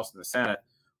Florida House and the Senate,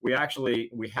 we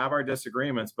have our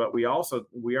disagreements, but we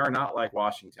are not like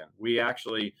Washington. We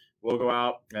actually will go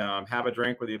out, have a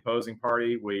drink with the opposing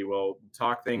party. We will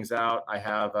talk things out. I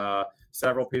have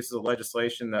several pieces of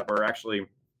legislation that we're actually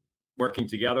working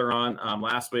together on.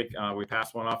 Last week, we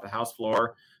passed one off the House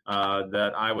floor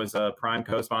that I was a prime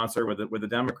co-sponsor with a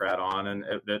Democrat on, and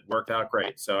it worked out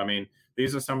great. So, I mean,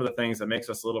 these are some of the things that makes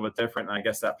us a little bit different. And I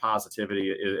guess that positivity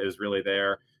is really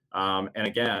there. And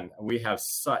again, we have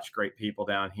such great people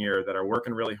down here that are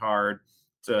working really hard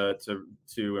to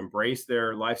embrace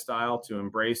their lifestyle, to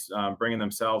embrace bringing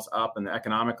themselves up and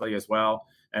economically as well.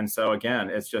 And so again,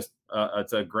 it's just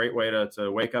it's a great way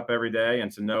to wake up every day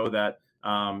and to know that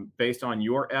based on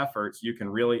your efforts, you can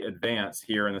really advance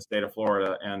here in the state of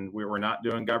Florida. And we're not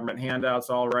doing government handouts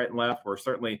all right and left. We're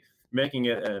certainly making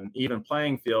it an even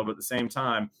playing field, but at the same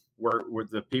time, where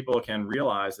the people can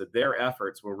realize that their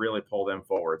efforts will really pull them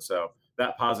forward. So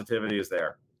that positivity is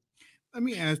there. let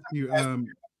me ask you.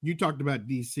 You talked about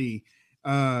DC,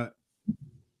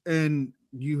 and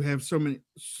you have so many.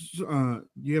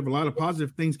 You have a lot of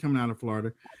positive things coming out of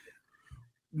Florida.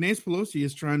 Nancy Pelosi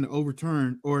is trying to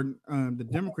overturn, or the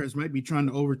Democrats might be trying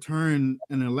to overturn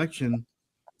an election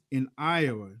in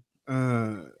Iowa.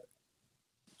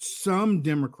 Some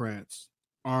Democrats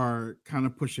are kind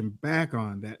of pushing back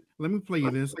on that. Let me play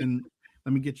you this and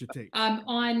let me get your take.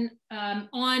 On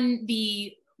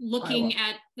the looking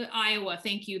at the Iowa,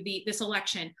 thank you, this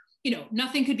election,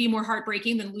 nothing could be more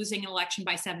heartbreaking than losing an election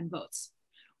by 7 votes.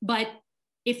 But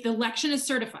if the election is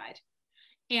certified,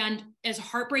 and as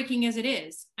heartbreaking as it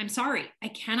is, I'm sorry, I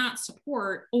cannot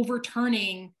support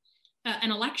overturning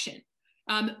an election,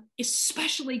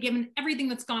 especially given everything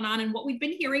that's gone on and what we've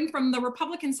been hearing from the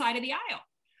Republican side of the aisle.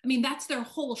 I mean, that's their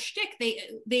whole shtick.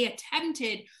 They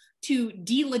attempted to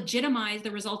delegitimize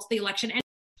the results of the election.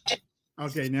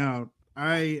 Okay, now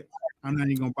I'm not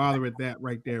even gonna bother with that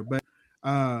right there. But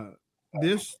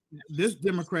this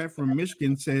Democrat from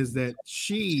Michigan says that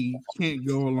she can't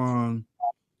go along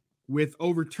with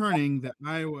overturning the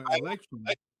Iowa election,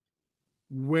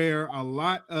 where a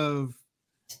lot of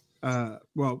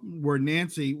where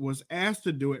Nancy was asked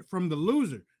to do it from the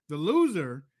loser. The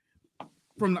loser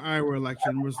from the Iowa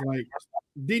election was like,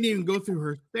 didn't even go through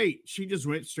her state. She just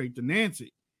went straight to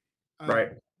Nancy.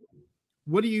 Right.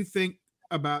 What do you think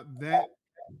about that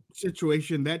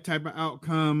situation, that type of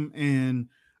outcome, and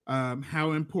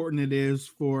how important it is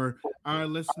for our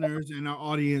listeners and our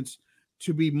audience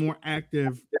to be more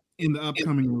active in the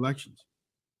upcoming elections?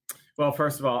 Well,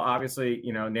 first of all, obviously,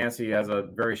 Nancy has a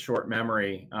very short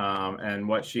memory, and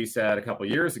what she said a couple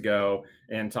of years ago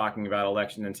in talking about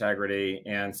election integrity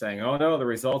and saying, "Oh no, the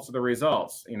results are the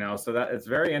results," so that it's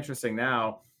very interesting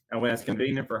now. And when it's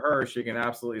convenient for her, she can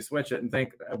absolutely switch it and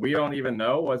think we don't even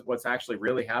know what's actually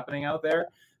really happening out there.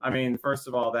 I mean, first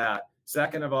of all, that.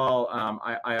 Second of all,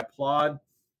 I applaud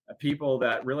people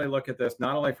that really look at this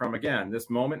not only from, again, this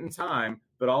moment in time,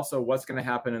 but also what's going to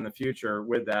happen in the future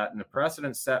with that. And the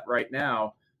precedent set right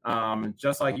now,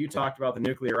 just like you talked about the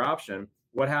nuclear option,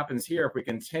 what happens here if we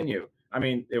continue? I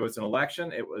mean, it was an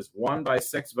election. It was won by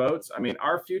 6 votes. I mean,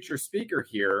 our future speaker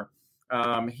here,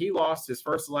 he lost his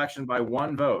first election by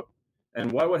 1 vote.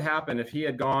 And what would happen if he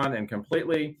had gone and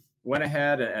completely went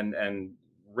ahead and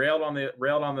railed on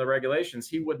the regulations?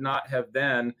 He would not have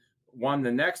then won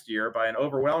the next year by an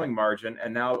overwhelming margin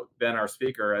and now been our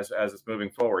speaker as it's moving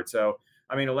forward. So,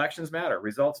 I mean, elections matter,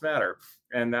 results matter,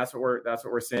 and that's what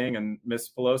we're seeing. And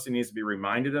Ms. Pelosi needs to be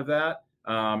reminded of that,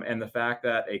 and the fact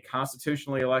that a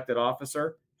constitutionally elected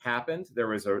officer happened. There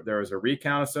was a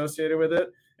recount associated with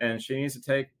it, and she needs to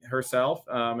take herself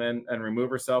and remove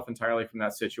herself entirely from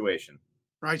that situation.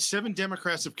 Right. 7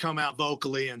 Democrats have come out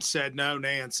vocally and said, "No,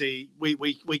 Nancy, we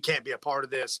can't be a part of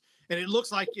this." And it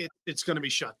looks like it's going to be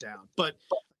shut down. But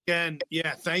again,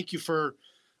 yeah, thank you for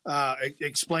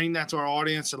explaining that to our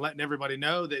audience and letting everybody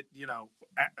know that,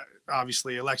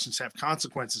 obviously elections have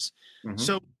consequences. Mm-hmm.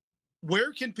 So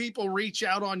where can people reach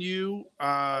out on you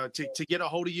to get a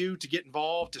hold of you, to get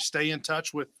involved, to stay in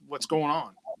touch with what's going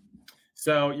on?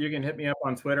 So you can hit me up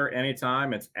on Twitter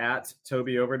anytime. It's at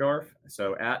Toby Overdorf.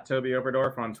 So at Toby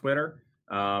Overdorf on Twitter.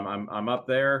 I'm up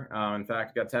there. In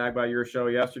fact, got tagged by your show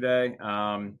yesterday.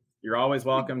 You're always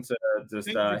welcome to just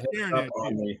hit up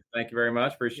on me. Thank you very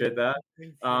much. Appreciate that.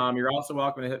 You're also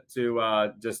welcome to hit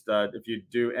if you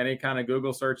do any kind of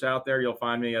Google search out there, you'll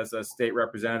find me as a state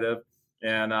representative.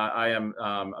 And I am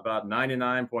about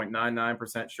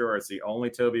 99.99% sure it's the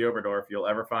only Toby Overdorf you'll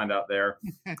ever find out there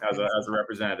as a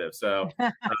representative. So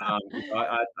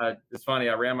it's funny.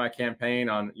 I ran my campaign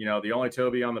on, the only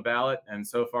Toby on the ballot. And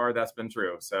so far that's been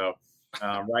true. So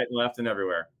right and left and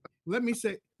everywhere. Let me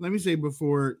say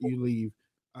before you leave,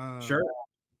 sure.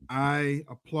 I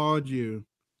applaud you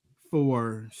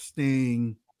for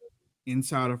staying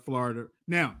inside of Florida.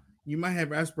 Now, you might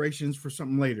have aspirations for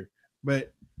something later,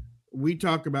 but we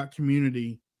talk about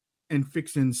community and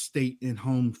fixing state and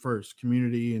home first,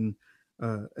 community and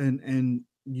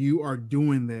you are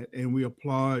doing that, and we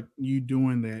applaud you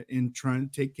doing that and trying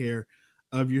to take care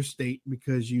of your state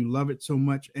because you love it so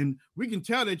much, and we can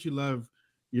tell that you love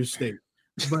your state.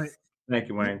 But thank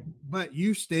you, Wayne. But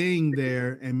you staying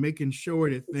there and making sure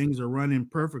that things are running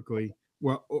perfectly,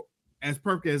 well, as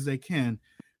perfect as they can,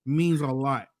 means a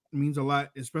lot. It means a lot,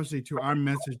 especially to our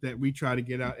message that we try to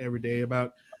get out every day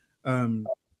about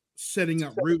setting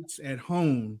up roots at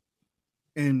home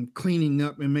and cleaning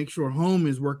up and make sure home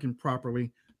is working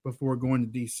properly before going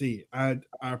to DC. I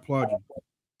applaud you.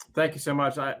 Thank you so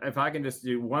much. If I can just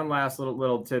do one last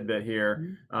little tidbit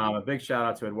here, a big shout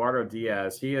out to Eduardo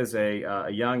Diaz. He is a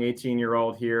young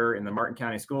 18-year-old here in the Martin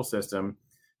County school system.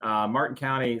 Martin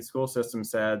County school system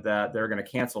said that they're going to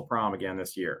cancel prom again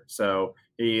this year. So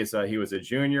he was a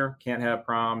junior, can't have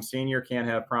prom, senior can't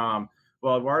have prom.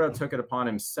 Well, Eduardo took it upon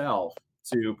himself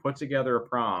to put together a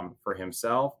prom for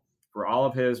himself, for all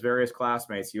of his various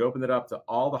classmates. He opened it up to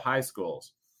all the high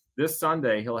schools. This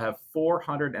Sunday, he'll have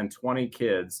 420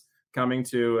 kids coming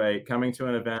to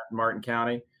an event in Martin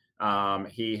County.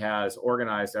 He has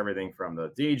organized everything from the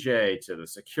DJ to the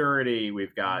security.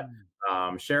 We've got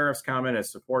sheriffs coming.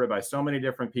 It's supported by so many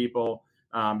different people.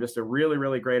 Just a really,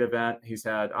 really great event. He's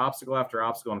had obstacle after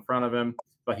obstacle in front of him,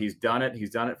 but he's done it. He's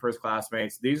done it for his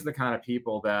classmates. These are the kind of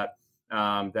people that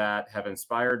have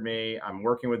inspired me. I'm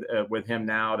working with him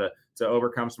now to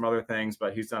overcome some other things,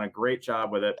 but he's done a great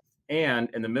job with it. And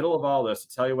in the middle of all this,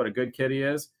 to tell you what a good kid he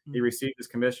is, he received his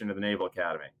commission to the Naval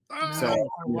Academy. So,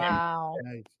 wow.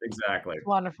 Exactly.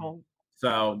 Wonderful.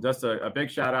 So just a big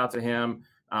shout out to him.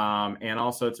 And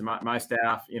also to my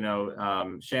staff,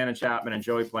 Shannon Chapman and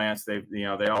Joey Plants. They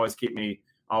always keep me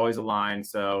always aligned.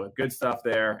 So good stuff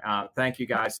there. Thank you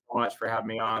guys so much for having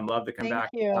me on. Love to come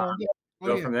back.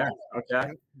 Go from there.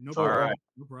 Okay. No All right.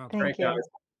 No problem. Great, guys.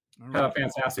 Have a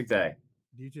fantastic day.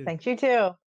 You too. Thank you too.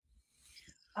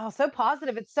 Oh, so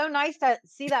positive. It's so nice to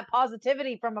see that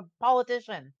positivity from a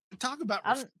politician. Talk about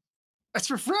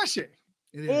that's refreshing.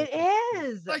 It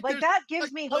is. Like that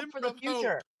gives me hope for the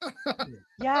future.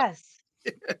 Yes.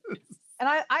 And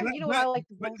I like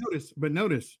but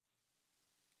notice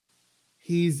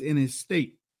he's in his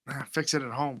state. Fix it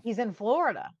at home. He's in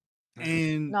Florida.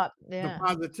 And the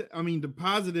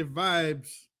positive vibes.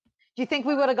 Do you think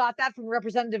we would have got that from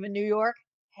representative in New York?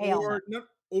 Or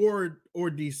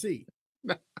DC.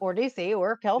 Or DC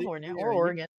or California or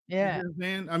Oregon. Yeah. You know what I'm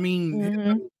saying? I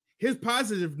mean, his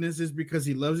positiveness is because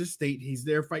he loves his state. He's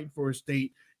there fighting for his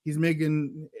state. He's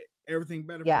making everything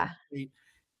better for his state.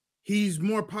 He's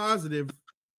more positive.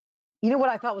 You know what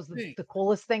I thought was the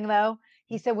coolest thing though?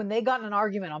 He said when they got in an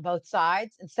argument on both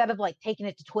sides, instead of like taking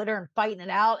it to Twitter and fighting it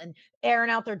out and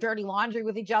airing out their dirty laundry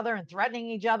with each other and threatening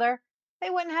each other, they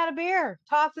went and had a beer,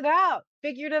 talked it out,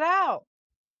 figured it out,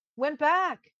 went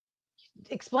back,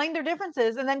 explained their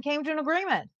differences, and then came to an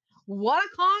agreement. What a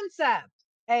concept,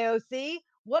 AOC.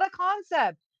 What a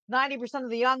concept. 90% of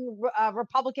the young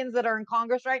Republicans that are in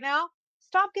Congress right now,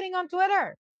 stop getting on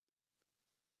Twitter.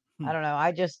 I don't know.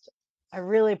 I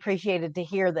really appreciated to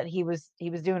hear that he was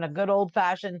doing a good old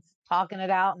fashioned talking it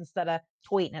out instead of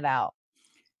tweeting it out.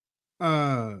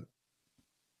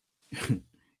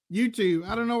 YouTube,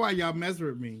 I don't know why y'all mess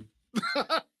with me.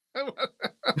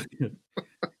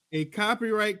 A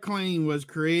copyright claim was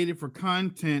created for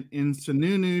content in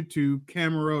Sununu to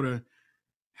Camerota.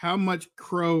 How much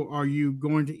crow are you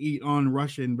going to eat on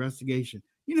Russia investigation?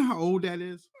 You know how old that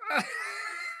is?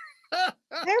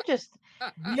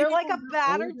 They're like a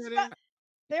battered spouse.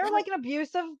 They're like an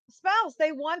abusive spouse.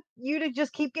 They want you to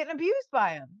just keep getting abused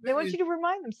by them. They want you to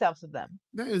remind themselves of them.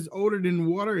 That is older than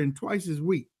water and twice as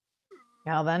weak.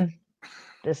 Now then,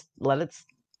 just let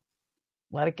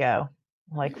it go,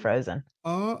 like Frozen.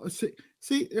 Oh,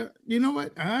 see, you know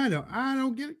what? I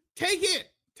don't get it. Take it.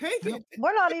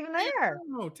 We're not even there.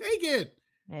 No, take it.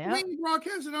 Yeah. We ain't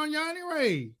broadcasting on y'all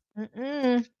anyway.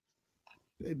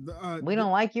 We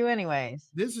don't like you anyways.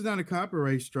 This is not a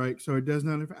copyright strike, so it does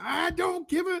not. I don't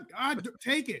give it.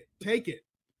 Take it.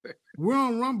 We're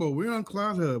on Rumble. We're on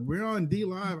Cloud Hub. We're on D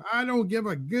Live. I don't give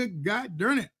a good god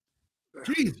darn it.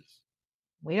 Jesus.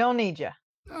 We don't need you.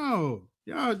 No,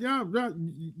 y'all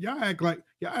act like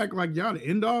y'all the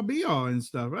end all be all and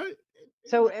stuff, right?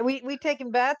 So we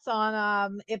taking bets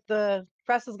on if the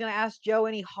press is going to ask Joe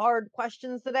any hard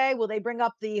questions today. Will they bring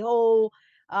up the whole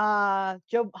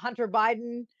Joe Hunter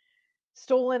Biden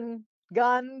stolen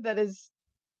gun that his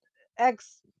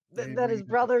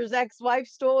brother's ex-wife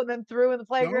stole and then threw in the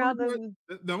playground?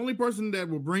 The only person that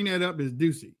will bring that up is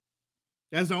Ducey.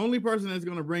 That's the only person that's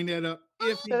going to bring that up.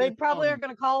 So they probably aren't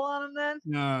going to call on him then?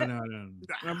 No.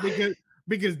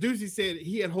 because Ducey said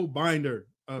he had a whole binder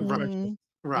of questions.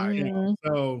 Right. Mm-hmm.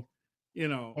 So,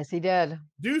 yes, he did.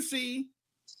 Ducey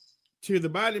to the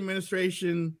Biden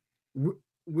administration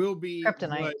will be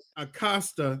kryptonite. What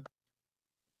Acosta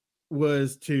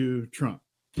was to Trump.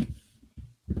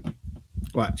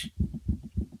 Watch.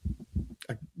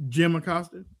 Jim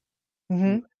Acosta.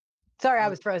 Mm-hmm. Sorry, I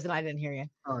was frozen. I didn't hear you.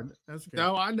 Oh, that's okay.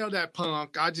 No, I know that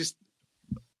punk. Ducey.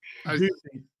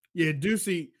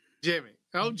 Jimmy.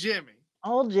 Oh, Jimmy.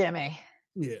 Old Jimmy.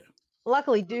 Yeah.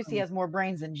 Luckily, Ducey has more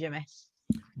brains than Jimmy.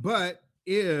 But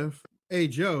Joe,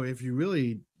 if you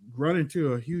really run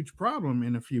into a huge problem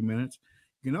in a few minutes,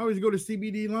 you can always go to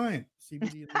CBD Lion.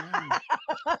 CBD Lion.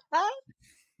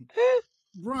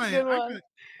 Brian,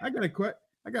 I got a question.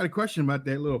 I got a question about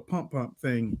that little pump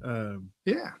thing.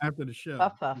 Yeah. After the show.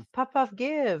 Puff,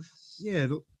 give. Yeah.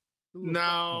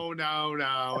 No.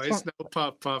 It's no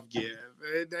puff give.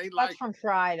 It ain't That's like from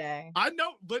Friday. I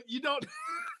know, but you don't.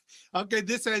 Okay,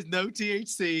 this has no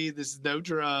THC. This is no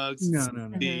drugs.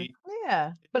 No.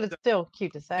 Yeah, but it's still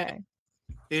cute to say.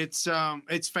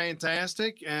 It's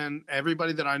fantastic, and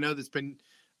everybody that I know that's been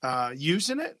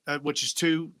using it, which is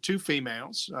two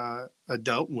females,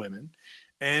 adult women,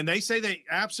 and they say they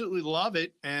absolutely love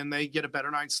it and they get a better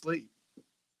night's sleep.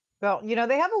 Well,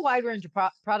 they have a wide range of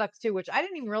products too, which I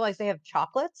didn't even realize they have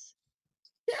chocolates.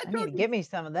 Yeah, I need to get me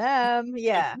some of them.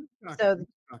 Yeah. So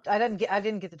I didn't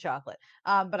get the chocolate.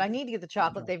 But I need to get the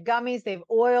chocolate. They have gummies, they have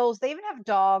oils, they even have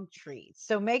dog treats.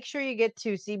 So make sure you get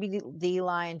to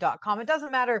cbdlion.com. It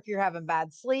doesn't matter if you're having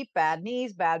bad sleep, bad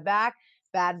knees, bad back,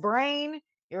 bad brain,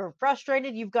 you're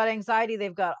frustrated, you've got anxiety.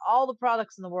 They've got all the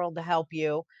products in the world to help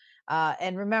you.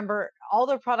 And remember, all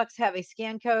their products have a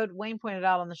scan code. Wayne pointed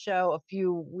out on the show a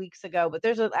few weeks ago, but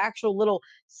there's an actual little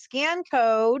scan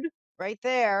code right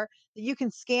there that you can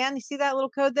scan. You see that little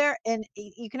code there? And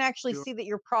you can actually see that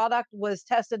your product was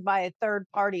tested by a third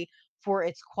party for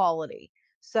its quality.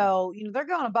 So, they're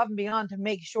going above and beyond to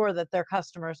make sure that their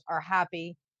customers are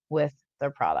happy with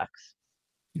their products.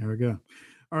 There we go.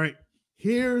 All right.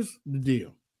 Here's the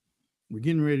deal. We're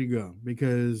getting ready to go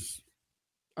because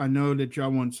I know that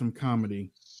y'all want some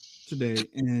comedy today,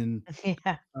 and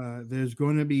there's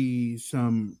going to be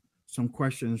some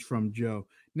questions from Joe.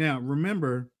 Now,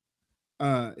 remember,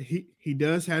 he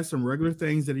does have some regular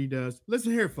things that he does.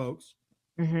 Listen here, folks.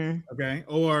 Okay,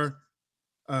 or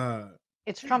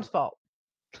it's Trump's fault.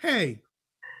 Hey,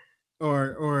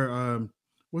 or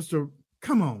what's the?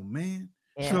 Come on, man.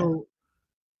 Yeah. So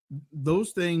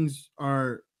those things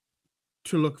are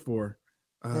to look for.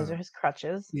 Those are his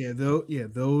crutches. Yeah,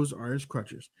 those are his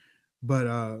crutches. But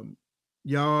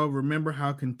y'all remember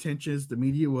how contentious the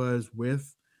media was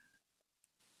with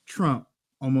Trump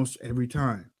almost every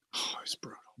time. Oh, it's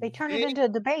brutal. They turned it into a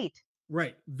debate.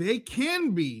 Right. They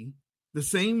can be the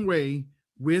same way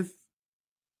with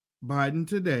Biden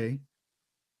today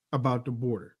about the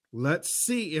border. Let's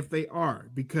see if they are,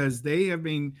 because they have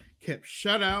been kept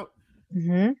shut out.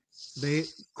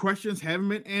 Questions haven't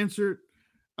been answered.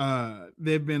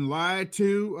 They've been lied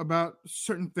to about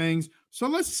certain things. So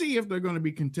let's see if they're going to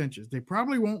be contentious. They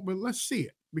probably won't, but let's see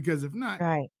it, because if not,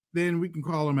 then we can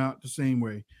call them out the same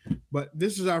way. But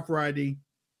this is our Friday.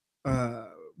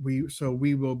 We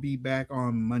will be back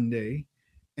on Monday,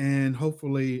 and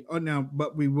hopefully,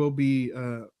 but we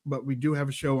do have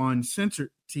a show on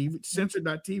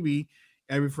Censored.tv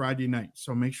every Friday night.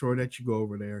 So make sure that you go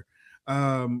over there.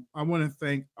 I want to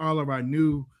thank all of our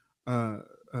new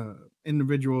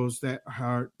individuals that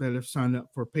have signed up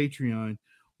for Patreon.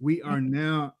 We are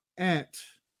now at,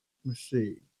 let's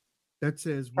see, that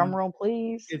says drum roll,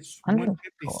 please. It's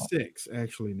 156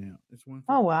 actually now. It's 156.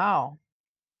 Oh wow,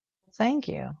 thank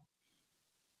you.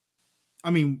 I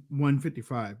mean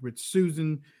 155 with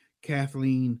Susan,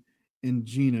 Kathleen, and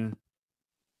Gina,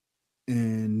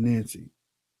 and Nancy,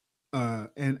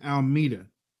 and Almeida,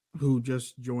 who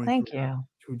just joined. Thank you.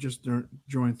 Who just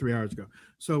joined 3 hours ago.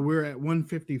 So we're at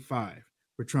 155.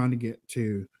 We're trying to get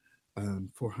to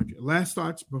 400. Last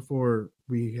thoughts before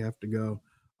we have to go.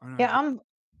 Yeah, I'm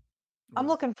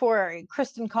looking for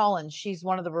Kristen Collins. She's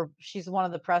one of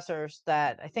the pressers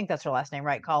that, I think that's her last name,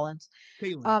 right? Collins.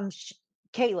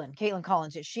 Caitlin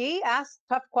Collins. She asks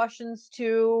tough questions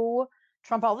to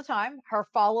Trump all the time. Her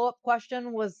follow-up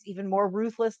question was even more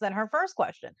ruthless than her first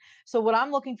question. So what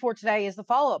I'm looking for today is the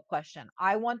follow-up question.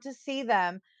 I want to see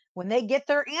them when they get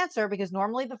their answer, because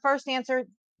normally the first answer,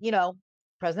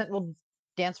 president will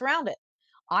dance around it.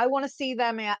 I want to see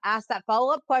them ask that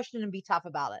follow-up question and be tough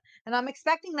about it. And I'm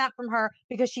expecting that from her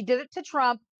because she did it to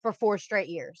Trump for 4 straight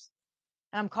years.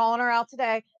 And I'm calling her out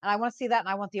today, and I want to see that, and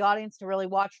I want the audience to really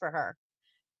watch for her,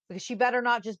 because she better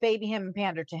not just baby him and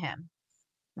pander to him.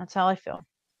 That's how I feel.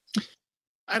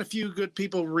 I had a few good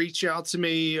people reach out to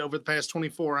me over the past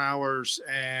 24 hours,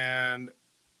 and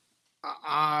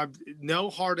no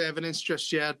hard evidence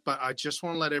just yet, but I just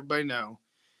want to let everybody know,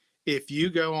 if you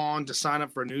go on to sign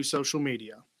up for a new social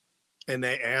media and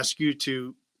they ask you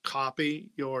to copy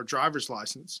your driver's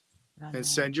license and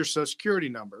send your social security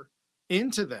number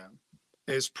into them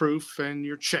as proof and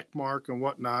your check mark and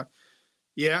whatnot.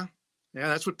 Yeah,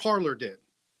 that's what Parler did.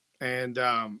 And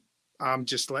I'm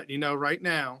just letting you know right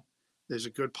now, there's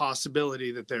a good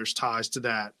possibility that there's ties to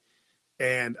that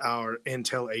and our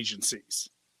intel agencies.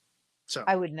 So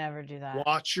I would never do that.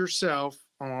 Watch yourself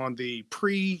on the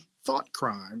pre-thought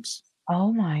crimes.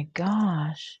 Oh my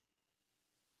gosh.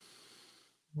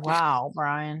 Wow,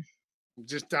 Brian.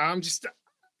 I'm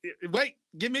wait,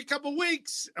 give me a couple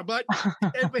weeks. But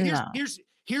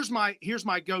here's my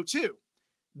go-to.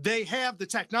 They have the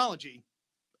technology,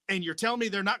 and you're telling me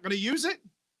they're not going to use it?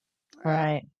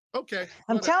 Right. Okay.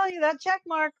 I'm telling you that check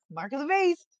mark of the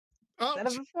beast. Oh, Said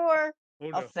it before.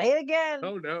 I'll say it again.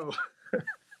 Oh no.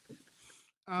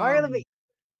 Mark of the beast.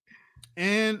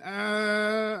 And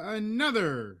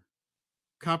another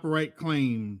copyright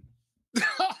claim.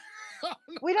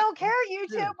 We don't care,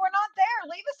 YouTube. We're not there.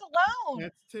 Leave us alone.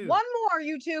 That's two. One more,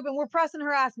 YouTube, and we're pressing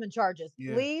harassment charges.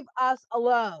 Yeah. Leave us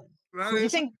alone. That You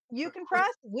is- think you can press?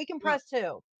 We can press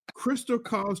too. Crystal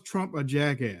calls Trump a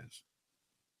jackass.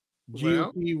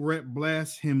 Well- GOP rep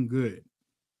blasts him good.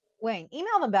 Wayne,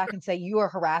 email them back and say you are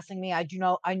harassing me. I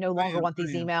no longer want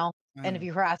these email. And if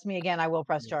you harass me again, I will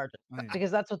press charges because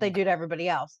that's what they do to everybody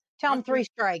else. Tell them 3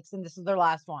 strikes and this is their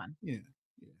last one. Yeah.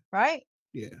 Right?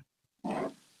 Yeah.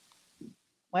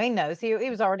 Wayne knows he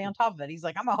was already on top of it. He's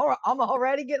like, I'm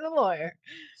already getting a lawyer.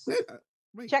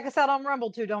 Check us out on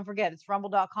Rumble too. Don't forget, it's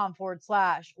rumble.com/Wayne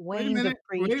Wait a minute.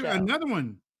 Another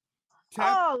one.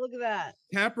 Oh, look at that.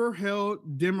 Tapper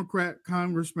held Democrat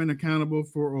congressman accountable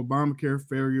for Obamacare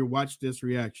failure. Watch this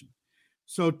reaction.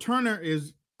 So Turner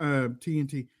is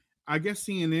TNT. I guess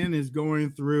CNN is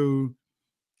going through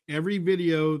every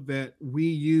video that we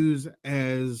use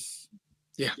as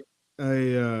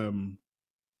a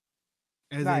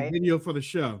video for the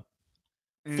show.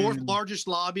 Fourth largest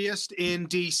lobbyist in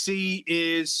DC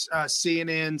is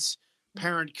CNN's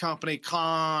parent company,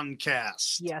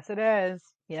 Comcast. Yes, it is.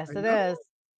 Yes, it is.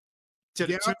 To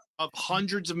the tune of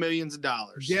hundreds of millions of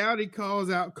dollars. Gowdy calls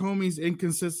out Comey's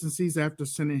inconsistencies after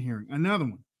Senate hearing. Another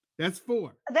one. That's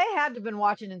 4. They had to have been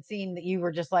watching and seeing that you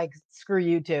were just like, screw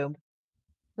YouTube.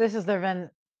 This has been,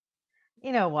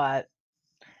 you know what?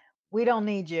 We don't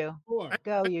need you. 4.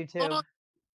 Go YouTube.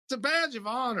 It's a badge of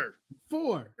honor.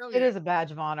 4. It is a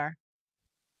badge of honor.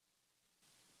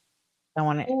 I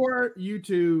want it. 4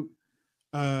 YouTube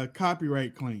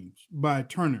copyright claims by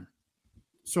Turner.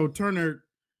 So Turner,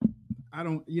 I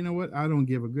don't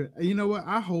give a good. You know what?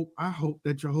 I hope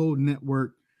that your whole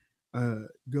network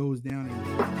goes down.